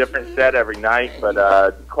 They do a different set every night, but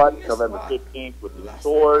Clutch November 15th with the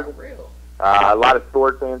Sword. A lot of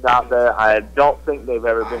Sword fans out there. I don't think they've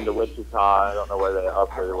ever been to Wichita. I don't know where they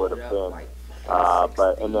would have been.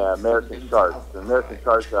 But in the American Sharks. The American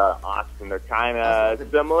Sharks are Austin. They're kind of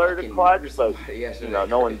similar to Clutch, but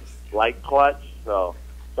no one's like Clutch, so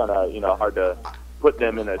it's kind of hard to put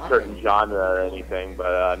them in a certain genre or anything.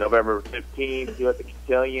 But November 15th, here at the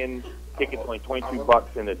Cotillion, tickets only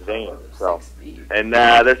 $22 in advance. So, and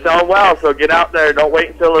they're selling well. So get out there. Don't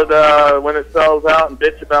wait until when it sells out and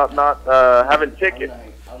bitch about not having tickets.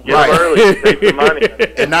 Get them early. Save some money.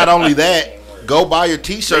 And not only that. Go buy your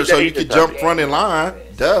T-shirt so you can jump front in line.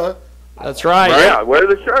 Duh. That's right. Yeah, wear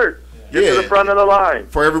the shirt. Get to the front of the line.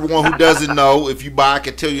 For everyone who doesn't know, if you buy a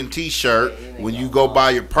Cotillion T-shirt, when you go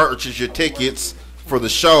purchase your tickets for the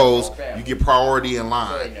shows, you get priority in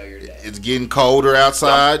line. It's getting colder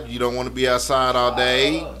outside. You don't want to be outside all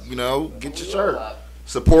day. Get your shirt.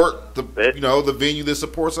 Support the the venue that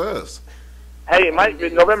supports us. Hey, it might be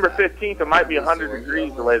November 15th. It might be 100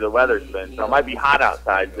 degrees the way the weather's been, so it might be hot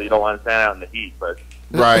outside. So you don't want to stand out in the heat, but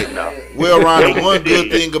right. Well, Ron, the one good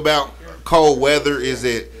thing about cold weather is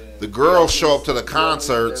that the girls show up to the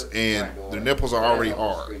concerts and their nipples are already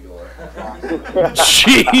hard.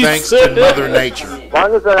 Thanks to Mother Nature. As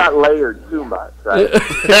long as they're not layered too much, right?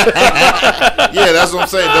 Yeah, that's what I'm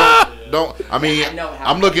saying. Don't. I mean,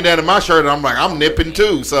 I'm looking at my shirt and I'm like, I'm nipping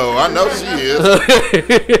too, so I know she is.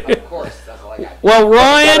 Of course. Well,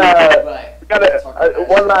 Ryan, we got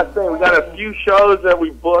one last thing. We got a few shows that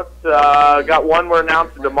we booked. Got one we're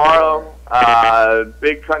announcing tomorrow.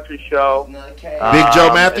 Big country show. Big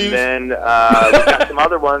Joe Matthews. And then we got some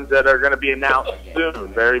other ones that are going to be announced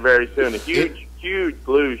soon, very, very soon. A huge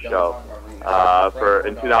blues show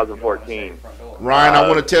in 2014. Ryan, I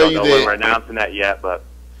want to tell you that we're announcing that yet, but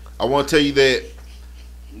I want to tell you that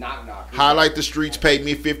Highlight the Streets paid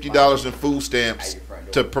me $50 in food stamps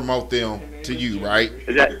to promote them to you, right?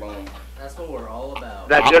 That's what we're all about. Is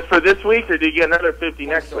that just for this week, or do you get another 50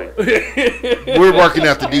 next week? We're working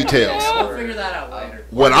out the details. We'll figure that out later.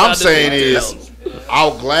 What I'm saying is,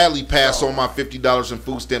 I'll gladly pass on my $50 in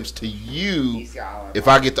food stamps to you if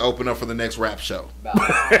I get to open up for the next rap show.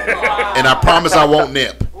 And I promise I won't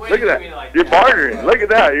nip. Look at that. You're bartering. Look at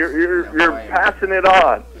that. You're passing it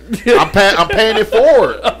on. I'm paying it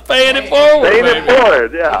forward. I'm paying it forward. Paying it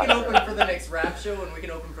forward, yeah. We can open for the next rap show, and we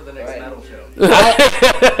can open for the next metal show.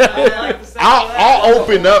 I'll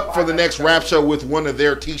open up for the next rap show with one of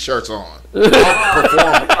their T-shirts on. I'll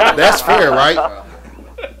perform. That's fair, right?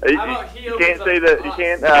 You can't say that. You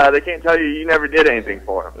can't. They can't tell you never did anything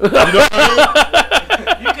for them. You know what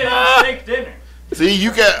I mean? You can have steak dinner. See,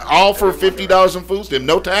 you get all for $50 in food stamps,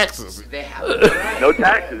 no taxes. No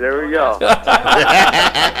taxes. There we go.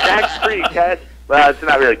 Tax-free cash. Well, it's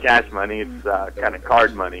not really cash money. It's kind of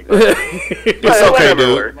card money. But it's okay,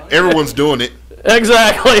 dude. Everyone's doing it.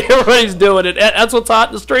 Exactly. Everybody's doing it. That's what's hot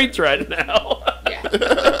in the streets right now.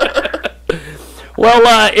 Well,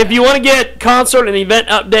 if you want to get concert and event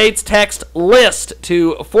updates, text LIST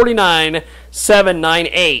to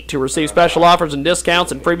 49798 to receive special offers and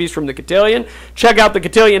discounts and freebies from the Cotillion. Check out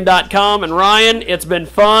thecotillion.com. And Ryan, it's been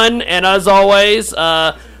fun. And as always,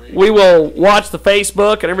 we will watch the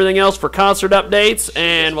Facebook and everything else for concert updates.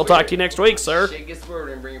 And we'll talk to you next week, sir. All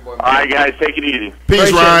right, guys. Take it easy.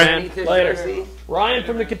 Peace, Ryan. Later. Ryan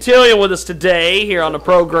from the Cotillion with us today here on the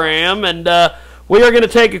program. And we are going to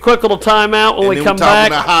take a quick little timeout when we come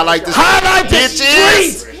back. Highlight the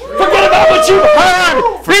streets. Forget about what you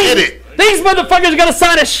heard. Forget it. These motherfuckers are gonna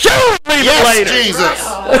sign a show and leave it later. Jesus.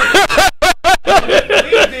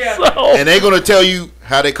 And they're gonna tell you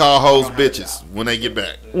how they call hoes bitches when they get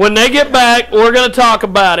back. When they get back, we're gonna talk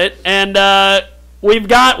about it, and we've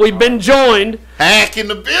been joined. Hack in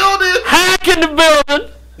the building.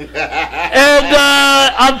 And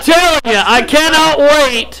I'm telling you, I cannot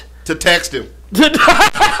wait to text him. Call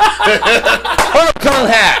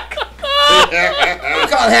Hack.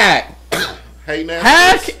 Call Hack.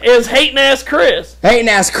 Hack is hating ass Chris. Hating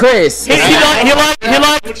ass Chris. He Wichita.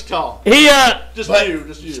 Just you.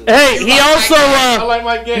 Hey, he also I like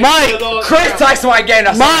my game. Mike. Chris likes my game.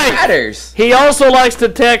 That's what matters. He also likes to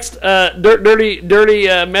text dirty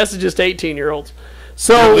messages to 18-year-olds.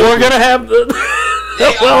 So we're gonna have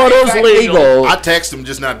well, it is legal. I text him,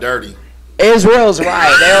 just not dirty. Israel's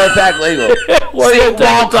right. They are in fact legal.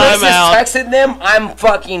 While Chris is texting them, I'm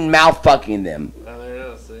fucking mouth fucking them.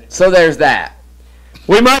 So there's that.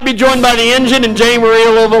 We might be joined by the engine and Jay Marie a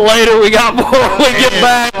little bit later. We got more when we get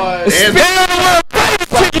back.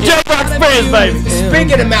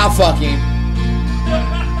 Speaking of mouth fucking.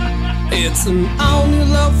 It's an all new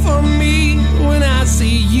love for me when I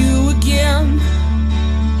see you again.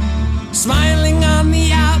 Smiling on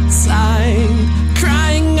the outside,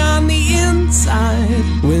 crying on the inside.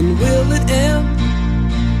 When will it end?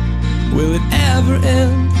 Will it ever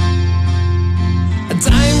end? A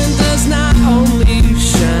diamond does not only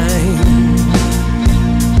shine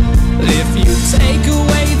if you take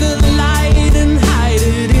away the light and hide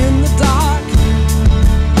it in the dark.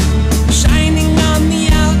 Shining on the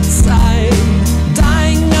outside,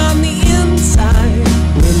 dying on the inside.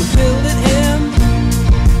 When will it end?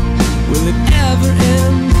 Will it ever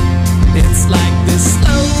end? It's like this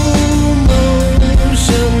slow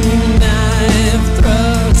motion knife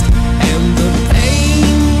thrust, and the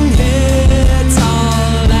pain hits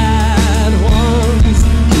all at once.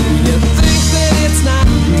 Do you think that it's not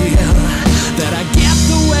real? That I get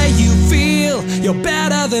the way you feel? You're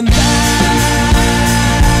better than that.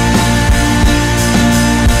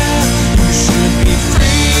 You should be free.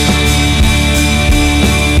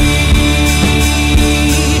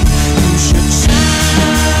 You should shine.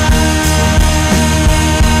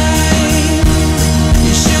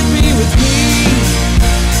 You should be with me.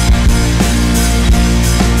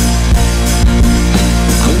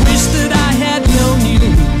 I wish that I had known you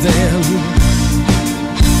then.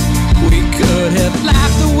 We could have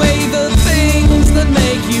laughed away the things that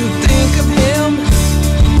make you think of him.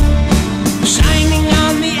 Shining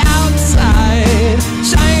on the outside,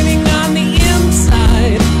 shining on the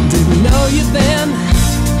inside. Didn't know you then,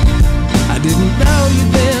 I didn't know you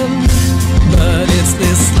then. But it's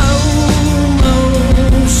this slow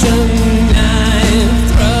motion knife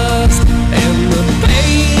thrust, and the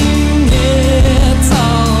pain hits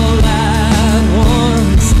all at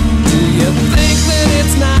once. Do you think that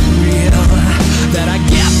it's not real? That I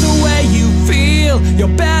get the way you feel?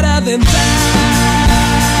 You're better than that.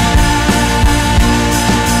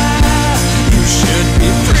 You should be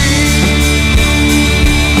free.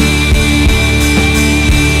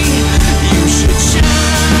 You should shine.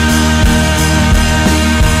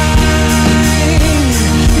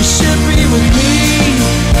 You should be with me.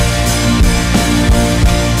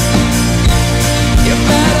 You're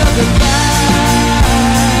better than that.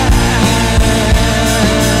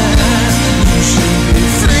 You should be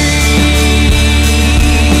free.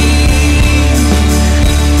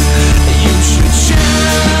 You should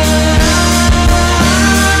shine.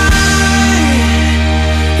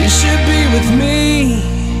 You should be with me.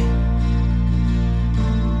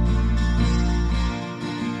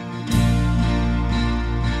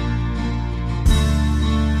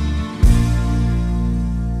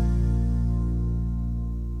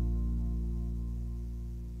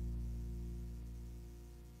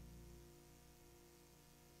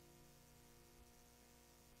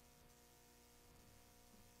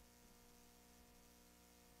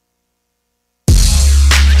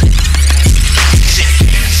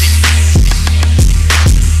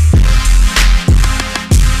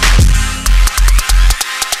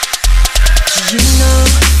 Do you know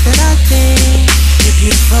that I think you're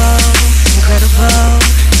beautiful, incredible?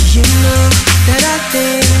 Do you know that I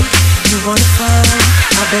think you're wonderful?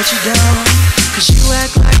 I bet you don't, 'cause you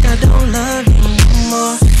act like I don't love you no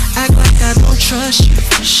more. Act like I don't trust you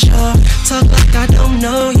for sure. Talk like I don't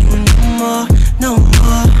know you no more, no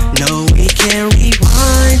more. No, we can't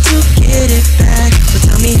rewind to get it back. But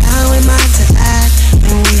tell me, how am I to act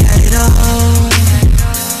when we had it all?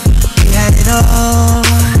 We had it all.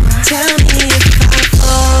 Tell me if I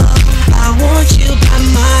fall, I want you by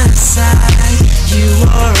my side. You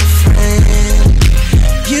are a friend,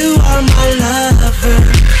 you are my lover.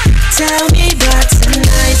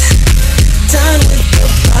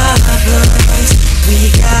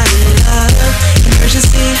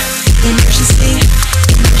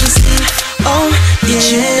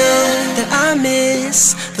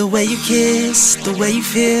 way you kiss, the way you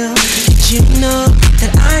feel. You know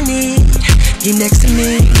that I need you next to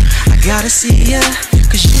me. I gotta see ya,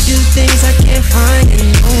 cause you do things I can't find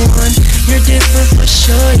in no one. You're different for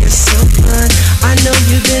sure, you're so fun. I know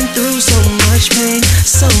you've been through so much pain,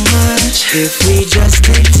 so much. If we just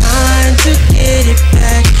take time to get it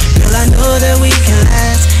back, girl, I know that we can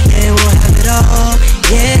last, and we'll have it all.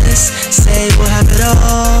 Yes, say we'll have it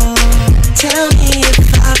all. Tell me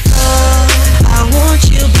if I fall, I want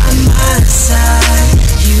you by my side.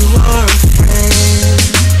 You are a friend,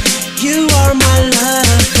 you are my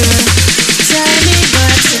lover. Tell me by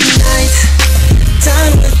tonight,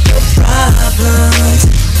 done with the problems.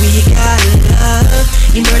 We got love,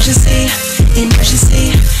 emergency,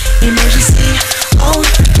 emergency, emergency. Oh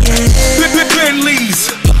yeah. Bentleys,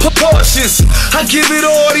 Porsches, I give it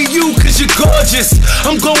all to you cause you're gorgeous.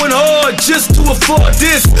 I'm going hard just to afford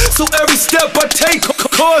this, so every step I take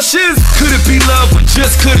cautious. Could it be love or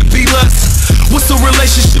just could it be lust? What's a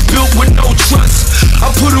relationship built with no trust? I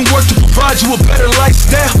put in work to provide you a better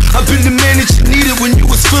lifestyle. I've been the man that you needed when you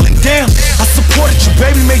was feeling down. I supported you,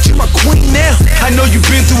 baby, made you my queen now. I know you've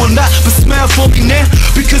been through a lot, but smile for me now,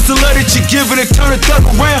 because the love that you're giving it turn a thug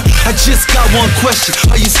around. I just got one question,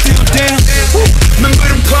 are you still down? Woo. Remember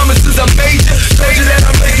them promises I made you? Told you that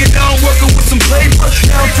I'm making down, working with some paper.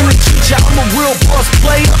 Now I'm finna treat you, I'm a real boss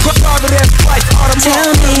player. Private ass flight, tell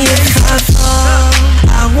me if I fall,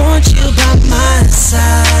 I want you by my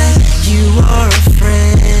side. You are a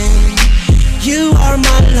friend, you are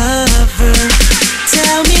my lover.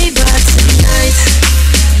 Tell me by tonight,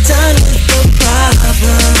 done with the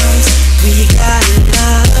problems. We got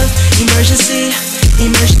love, emergency,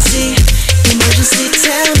 emergency, emergency.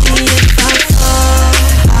 Tell me if I fall,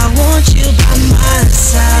 I want you by my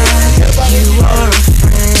side. You are a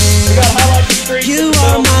friend, you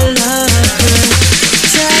are my lover.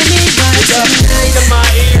 Tell me by tonight,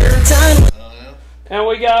 done with. And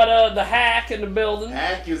we got the Hack in the building.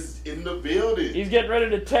 Hack is in the building. He's getting ready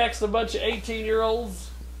to text a bunch of 18-year-olds.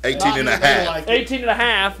 18 and a half. 18 and a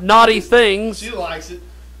half. Naughty things. She likes it.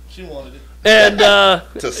 She wanted it. And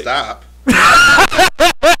to stop. Everybody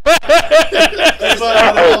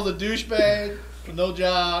I was a douchebag with no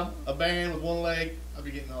job, a band with one leg. I'll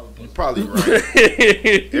be getting all the pussy. You're probably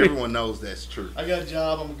right. Everyone knows that's true. I got a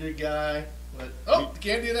job. I'm a good guy. But, you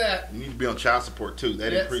can't do that. You need to be on child support too.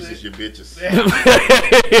 That increases your bitches. I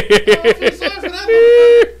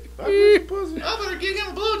better give him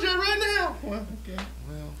a blowjob right now. Well, okay.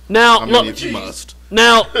 Now, I mean, if you must.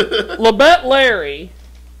 Now, Labette Larry,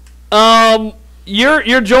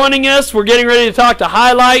 you're joining us. We're getting ready to talk to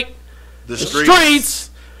Highlight the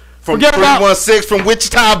streets. From Forget 316 from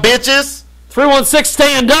Wichita, bitches. 316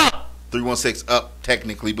 stand up. 316 up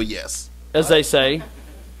technically, but yes, as they say.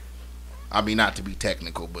 I mean, not to be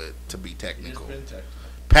technical, but to be technical.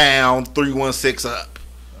 Pound 316 up.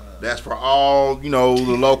 That's for all, the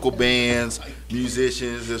local bands,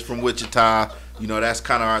 musicians. It's from Wichita. That's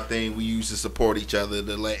kind of our thing. We used to support each other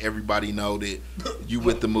to let everybody know that you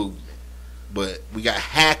with the movement. But we got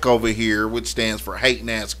Hack over here, which stands for Hating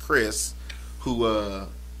Ass Chris, who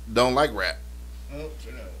don't like rap.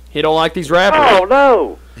 He don't like these rappers. Oh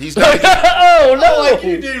no. He's not. Oh no. Like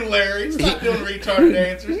you do, Larry. Stop doing retarded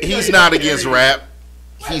answers. He's not against rap.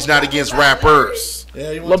 He's not against rappers.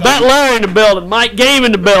 Yeah, Labette Larry in the building. Mike Game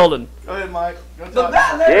in the building. Go ahead, Mike.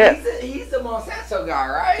 Labette Larry, he's the Monsanto guy,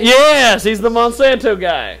 right? Yes, he's the Monsanto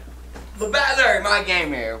guy. Labette Larry, Mike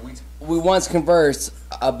Game here. We once conversed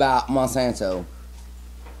about Monsanto.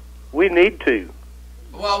 We need to.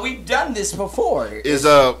 Well, we've done this before. Is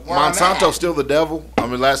Monsanto still the devil? I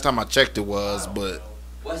mean, last time I checked it was, but...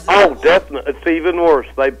 Oh, definitely. It's even worse.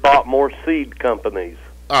 They bought more seed companies.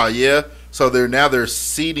 Oh, yeah? So they're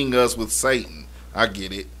seeding us with Satan. I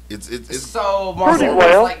get it. It's so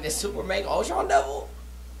Monsanto's like the Super Mega Ultron devil?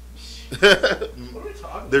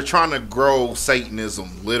 They're trying to grow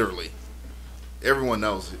Satanism, literally. Everyone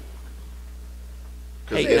knows it.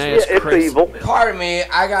 It's evil. Pardon me,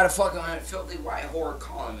 I got a fucking filthy white whore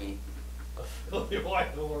calling me. Filthy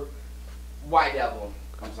white whore. White devil.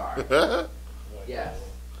 I'm sorry. Yes.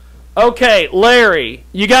 Okay, Larry,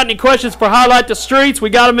 you got any questions for Highlight the Streets? We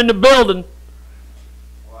got them in the building.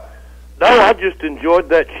 No, I just enjoyed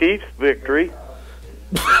that Chiefs victory.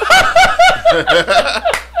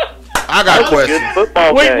 I got a question.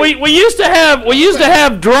 We used to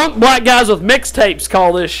have drunk black guys with mixtapes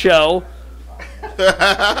call this show.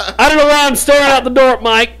 I don't know why I'm staring out the door at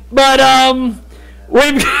Mike, but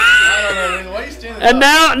we've and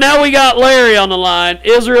now we got Larry on the line.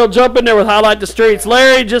 Israel, jump in there with Highlight the Streets.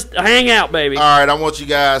 Larry, just hang out, baby. All right, I want you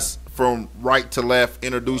guys from right to left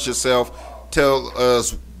introduce yourself. Tell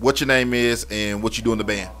us what your name is and what you do in the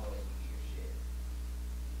band.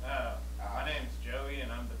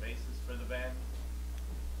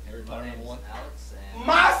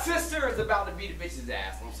 My sister is about to beat a bitch's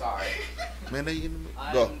ass. I'm sorry. Man, they in the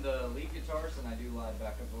I'm the lead guitarist and I do live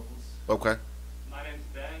backup vocals. Okay. My name's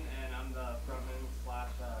Ben and I'm the frontman /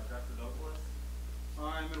 director vocalist.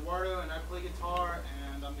 I'm Eduardo and I play guitar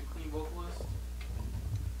and I'm the clean vocalist.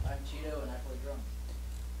 I'm Cheeto and I play drums.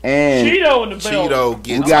 And Cheeto in the building.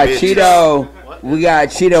 Gets we got bitches. Cheeto. We got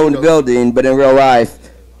Cheeto in the building, but in real life,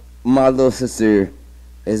 my little sister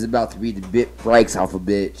is about to beat the bit brakes off a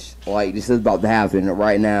bitch. Like, this is about to happen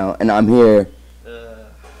right now, and I'm here.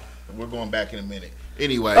 We're going back in a minute.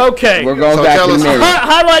 Anyway. Okay. We're going back in a minute.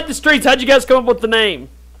 Highlight the Streets. How'd you guys come up with the name?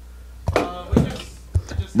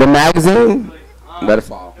 The magazine? Better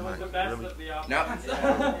fall. It was the best of the options.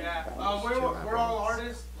 Yeah. We're all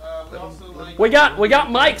artists. We also like. We got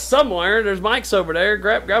mics somewhere. There's mics over there.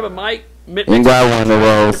 Grab a mic. You got one of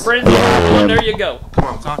those. There you go.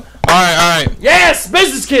 All right. Yes,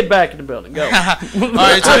 business kid back in the building. Go. All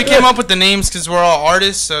right, so we came up with the names because we're all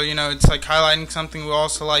artists, so it's like highlighting something. We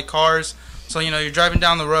also like cars, so you're driving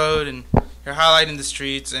down the road and you're highlighting the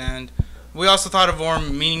streets. And we also thought of a more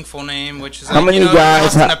meaningful name, which is how many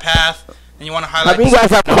guys in a path, and you want to highlight. How many guys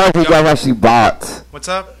have cars you guys actually bought? What's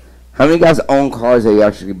up? How many guys own cars that you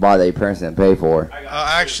actually bought that your parents didn't pay for?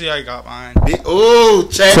 Actually, I got mine. Ooh,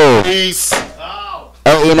 check please.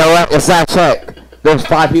 Oh, you know what? It's not check. There's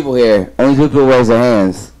 5 people here. Only 2 people raise their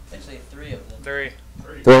hands. Actually, 3 of them.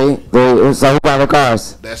 3. 3? So who bought the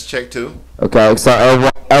cars? That's check 2. Okay, so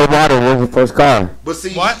Eduardo, where's your first car? But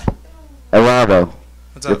see, what? Eduardo,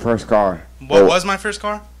 what's your up? first car. What was my first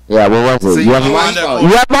car? Yeah, what was it? See, You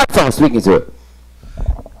have my phone speaking to it.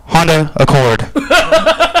 Honda Accord.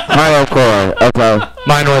 Honda Accord, okay.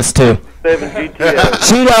 Mine was too.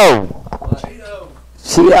 Cheeto.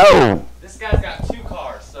 This guy's got 2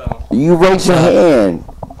 cars, so. You raise your hand.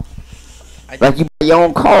 Like you buy your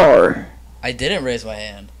own car. I didn't raise my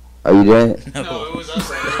hand. Oh, you did? No, it was us.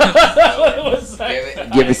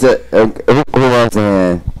 Give us a who wants a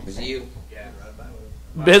hand? Was it you?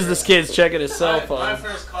 Business kid's checking his cell phone. My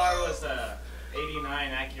first car was a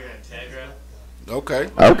 '89 Acura Integra. Okay.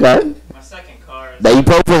 My second car is. That you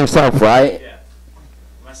pay for yourself, right? Yeah.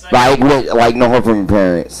 My second Like no help from your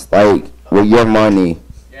parents. Like with your money.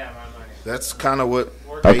 Yeah, my money. That's kind of what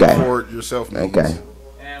paid for it yourself means. Okay.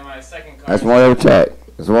 And my second car. That's one other check.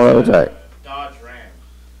 Dodge Ram.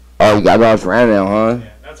 Oh, you got Dodge Ram now, huh? Yeah,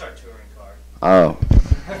 that's our touring car. Oh.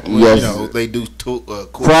 Well, Yes. they do cool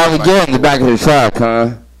Probably get in the back of the truck,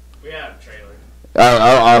 huh? We have a trailer.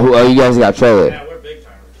 Oh, you guys got trailer. Yeah, we're big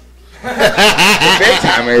timers. Big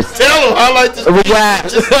timers. Tell them highlight the We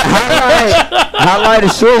got highlight the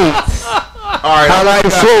streets. All right. Highlight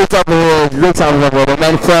the streets over here. Big timers over here.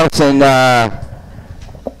 Man French and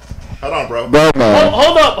Hold on, bro. Birdman.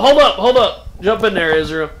 Hold up. Jump in there,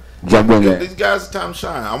 Israel. Jump in there. These guys are time to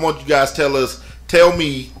shine. I want you guys to tell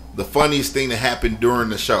me the funniest thing that happened during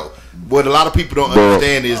the show. What a lot of people don't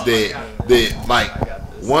understand is that like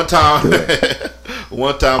one time,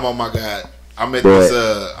 oh my God, I'm at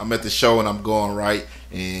the show and I'm going right,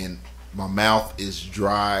 and my mouth is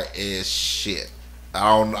dry as shit.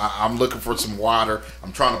 I'm looking for some water.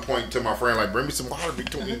 I'm trying to point to my friend like, bring me some water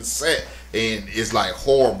between the set, and it's like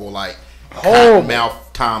horrible, like Horrible.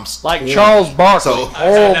 mouth times Like Charles Barkley. So I've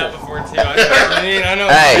had that before too. I know.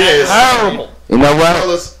 Hey, horrible. You know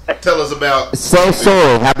what? Tell us about. Same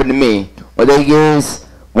story happened to me. What they use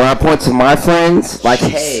when I point to my friends, like,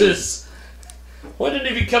 Jesus. When did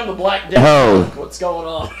he become the Black Death? Oh. What's going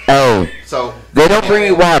on? Oh, so they don't bring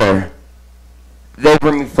me water. They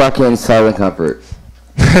bring me fucking Southern Comfort.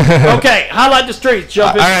 Okay, highlight the streets.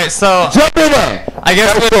 Jump in. All right, so jump in there. I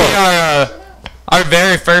guess with our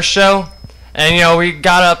very first show, and we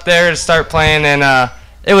got up there to start playing, and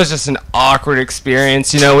it was just an awkward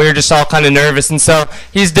experience. We were just all kind of nervous, and so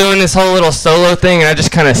he's doing this whole little solo thing, and I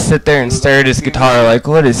just kind of sit there and stare at his guitar like,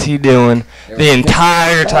 what is he doing the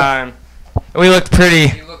entire time? We looked pretty.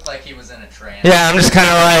 He looked like he was in a trance. Yeah, I'm just kind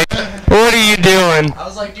of like, what are you doing? I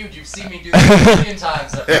was like, dude, you've seen me do this a million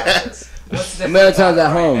times at practice. A million times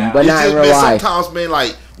at home, but not in real life. Sometimes, man,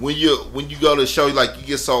 like when you go to the show, like you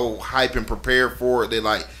get so hype and prepared for it that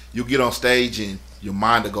like you get on stage and your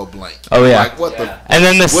mind will go blank. Oh yeah. Like what the? And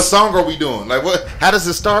then what song are we doing? Like what? How does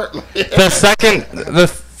it start? The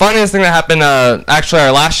funniest thing that happened, actually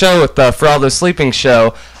our last show with the For All Those Sleeping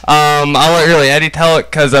show. I'll let really Eddie tell it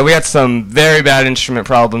because we had some very bad instrument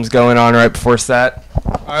problems going on right before set.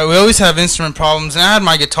 We always have instrument problems, and I had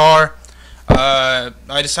my guitar.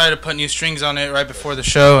 I decided to put new strings on it right before the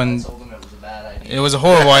show, and it was a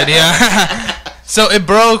horrible idea. So it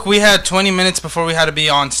broke. We had 20 minutes before we had to be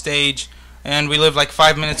on stage, and we lived like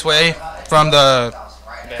 5 minutes away from the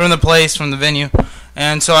place, from the venue.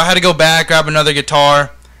 And so I had to go back, grab another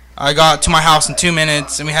guitar. I got to my house in 2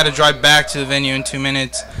 minutes, and we had to drive back to the venue in 2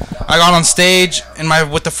 minutes. I got on stage, and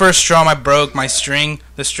with the first strum, I broke my string,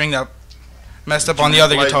 the string that messed up on the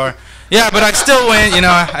other guitar. Yeah, but I still went, you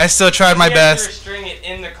know, I still tried my best. You string it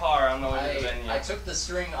in the car on the way to the venue. I took the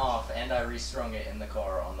string off, and I restrung it in the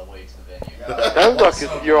car on the way to the venue. Sounds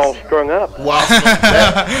like you're all strung up.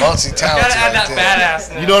 Multi-talented. Gotta add that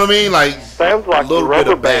badass. You know what I mean? Like, sounds like a little bit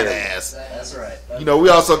of badass. That's right. You know, we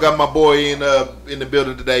also got my boy in the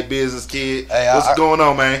building today, Business Kid. Hey, what's going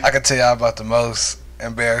on, man? I can tell y'all about the most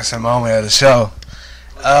embarrassing moment of the show.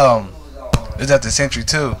 It was at the Century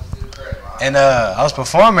 2. And I was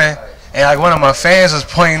performing, and like one of my fans was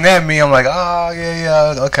pointing at me. I'm like, oh,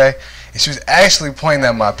 yeah, okay. And she was actually pointing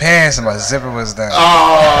at my pants, and my zipper was down. So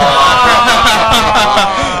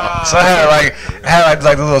I had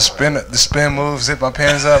like the little spin move, zip my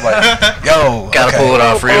pants up, like, yo. Gotta pull it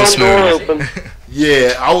off real smooth.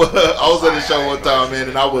 Yeah, I was at the show one time, man,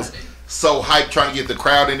 and I was so hyped trying to get the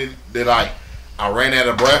crowd in it that I ran out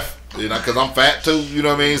of breath, you know, because I'm fat too, you know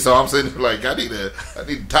what I mean? So I'm sitting there like, I need a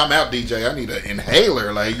timeout, DJ. I need an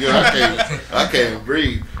inhaler, like, you know, I can't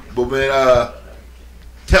breathe. But man,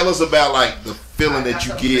 tell us about like the feeling that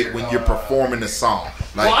you get when you're performing a song.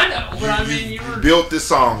 Like, well, I know, but I mean, you built this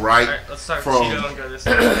song, right? All right, let's start from Cheeto and go this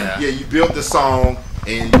way. Yeah, you built the song,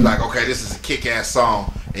 and you're like, okay, this is a kick-ass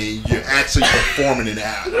song, and you're actually performing it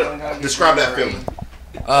out. Describe that feeling.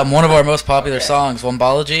 One of our most popular songs,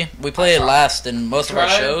 Wombology. We play it last in most of our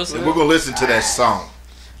shows. And we're gonna listen to that song.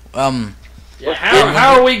 Yeah,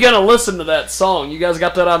 how are we gonna listen to that song? You guys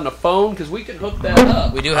got that on the phone? Because we can hook that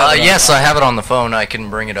up. We do have it. Yes, I have it on the phone. I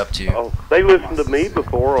can bring it up to you. Oh, they listened to me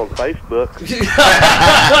before on Facebook. Hey,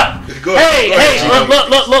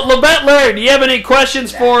 Lebet Larry, do you have any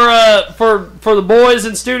questions for the boys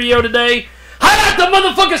in studio today? Highlight the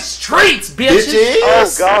motherfucking streets, bitches!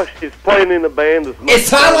 Oh gosh, it's playing in the band as much.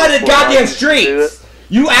 It's highlighted goddamn streets.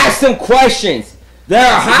 You ask them questions. There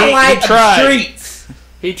are highlight streets.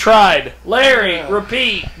 He tried. Larry,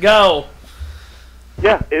 repeat, go.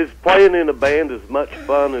 Yeah, is playing in a band as much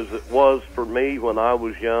fun as it was for me when I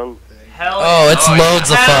was young? It's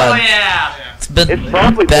loads of fun. Yeah. It's been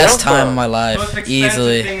the best time of my life,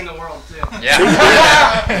 easily. Thing in the world, too.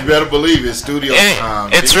 You better believe it. Studio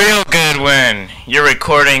time. It's real good when you're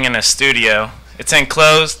recording in a studio. It's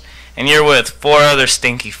enclosed, and you're with 4 other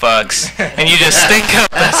stinky fucks, and you just stink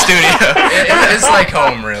up the studio. It's like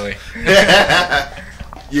home, really.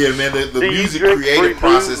 Yeah, man, the music creative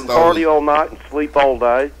process, though. Party all night and sleep all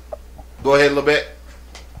day. Go ahead, Lebet.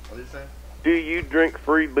 What do you say? Do you drink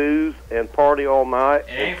free booze and party all night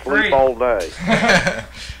and sleep all day?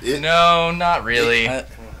 No, not really.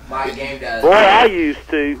 My game does. Boy, I used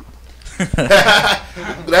to.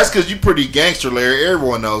 That's because you're pretty gangster, Larry.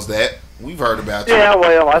 Everyone knows that. We've heard about you. Yeah,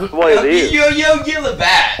 well, that's the way it is. You don't get the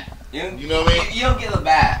bat. You know what I mean? You don't get the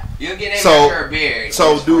bat. You don't get in after a beer.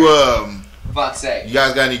 So fuck's sake. You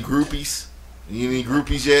guys got any groupies? You any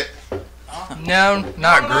groupies yet? No,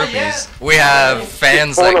 not groupies. We have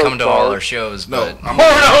fans that come to all our shows, but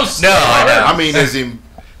I mean, as in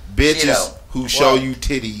bitches Cheeto. who show you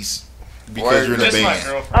titties because you're in a band.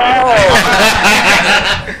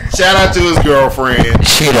 Shout out to his girlfriend.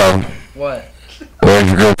 Cheeto. What? Where's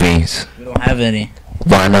your groupies? We don't have any.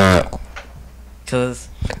 Why not? Because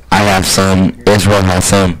I have some. Israel has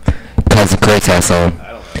some. Cousin Chris has some.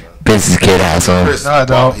 Business Kid has some. Chris, no, I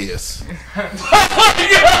don't. Jiggy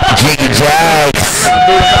Jacks.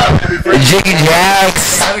 Jiggy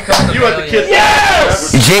Jacks. You at the kids.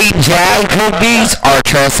 Yes! Jiggy Jag groupies are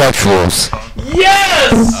transsexuals.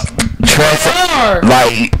 Yes!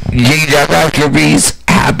 Like, Jiggy Jag groupies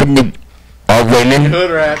happen to are women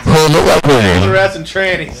Hood rats. who look like Hood women. rats and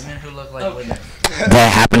trannies. Women who look like women.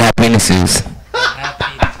 That happen to have penises.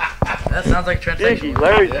 That sounds like transsexual.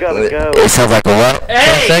 Larry's gotta go. It sounds like a what?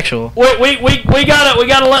 Hey, Transsexual. we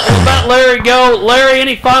gotta let Larry go. Larry,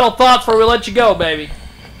 any final thoughts before we let you go, baby?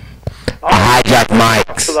 I hijack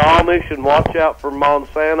mics. To the Amish and watch out for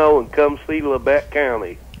Monsanto and come see Labette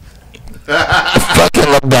County. Fucking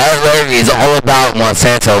LeBat Larry is all about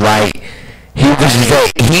Monsanto. Like, he was just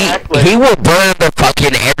like, he will burn the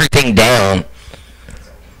fucking everything down.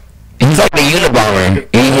 He's like the Unabomber.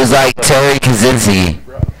 He was like Terry Kaczynski.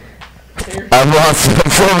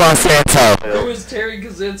 For Monsanto. Who is Terry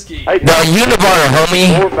Kaczynski? Hey, The Unabomber,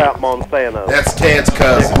 homie. More about Monsanto. That's Ted's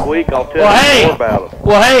cousin. Next week I'll tell you more about it.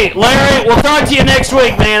 Well, hey, Larry, we'll talk to you next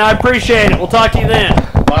week, man. I appreciate it. We'll talk to you then.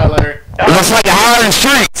 Bye, Larry. Looks like a high in the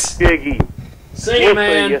streets. Jiggy. See you,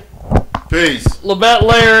 man. Peace. Lebet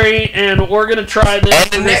Larry, and we're gonna try this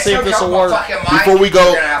and see if this will work. Before we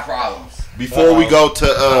go, We're gonna have problems. before we go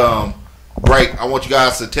to break, I want you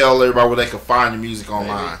guys to tell everybody where they can find your music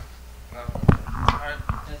online.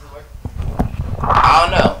 I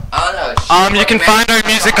don't know. You can find our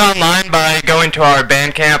music online by going to our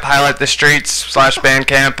Bandcamp,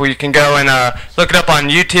 highlightthestreets/Bandcamp. Where you can go and look it up on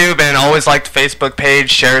YouTube and always like the Facebook page.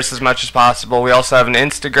 Share us as much as possible. We also have an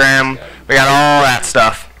Instagram. We got all that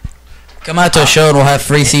stuff. Come out to a show and we'll have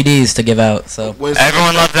free CDs to give out. So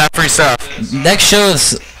everyone loves that free stuff. Next show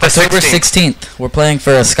is October 16th. We're playing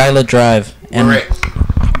for a Skylit Drive. And where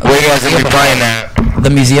you guys gonna be playing at? The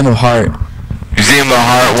Museum of Heart. Museum of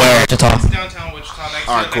Heart, where? Wichita. Downtown Wichita, next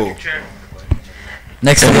All right, cool.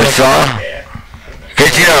 Next to Wichita.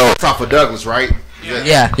 Cause you know, it's off of Douglas, right?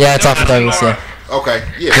 Yeah, it's off of Douglas. Yeah. Okay,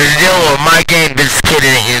 yeah. Cause you know, my game, this kid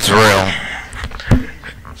in Israel,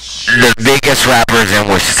 the biggest rappers in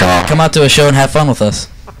Wichita. Come out to a show and have fun with us.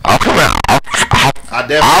 I'll come out. I'll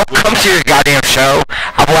come to your goddamn show.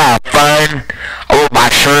 I will have fun. I will buy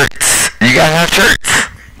shirts. You guys have shirts?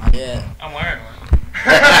 Yeah. I'm wearing one.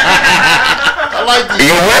 I like these.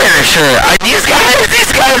 You're wearing a shirt. These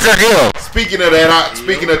guys are good. Speaking of that,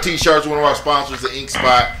 speaking of t-shirts, one of our sponsors, the Ink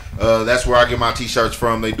Spot. That's where I get my t-shirts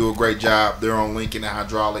from. They do a great job. They're on Lincoln and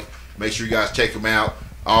Hydraulic. Make sure you guys check them out.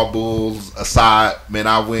 All bulls aside, man,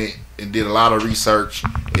 I went and did a lot of research,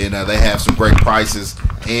 and they have some great prices.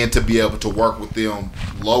 And to be able to work with them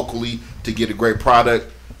locally to get a great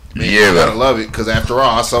product, man, you gotta love it. Because after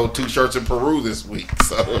all, I sold 2 shirts in Peru this week.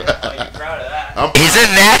 So he's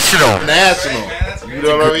international. You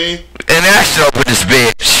know what I mean? International with this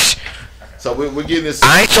bitch. So we're getting this.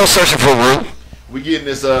 I ain't so searching for Peru. We getting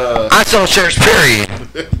this. I sell shirts. Period.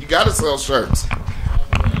 You gotta sell shirts.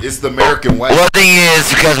 It's the American way. Well, the thing is,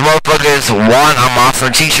 because motherfuckers want, I'm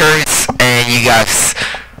offering t-shirts, and you guys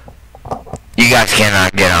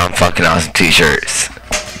cannot get on fucking awesome t-shirts.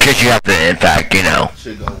 Because you have to, in fact, you know,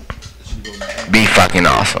 be fucking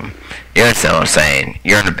awesome. You understand what I'm saying?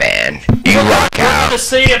 You're in a band. You rock We're out. going to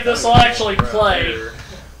see if this will actually play.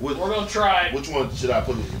 We're going to try it. Which one should I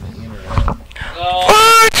put it in?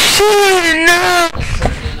 What should know?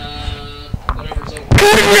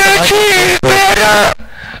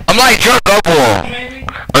 I'm like drunk uncle.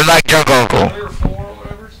 I'm like drunk uncle.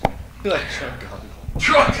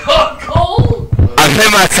 Drunk uncle? I pay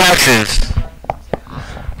my taxes.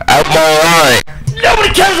 I'm alright. Nobody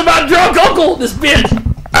cares about drunk uncle, this bitch.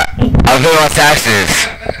 I pay my taxes.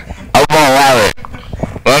 I'm alright.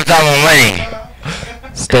 Well, I'm talking about money.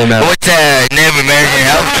 Stay metal. What's the name of American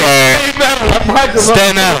Healthcare?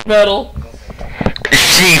 Stay metal. Metal.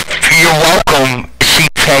 You're welcome. She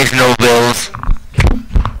pays no bills.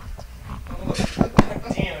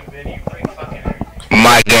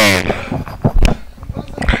 My game.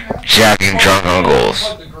 Jack and drunk uncles.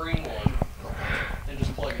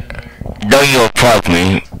 Don't you plug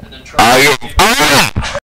me. You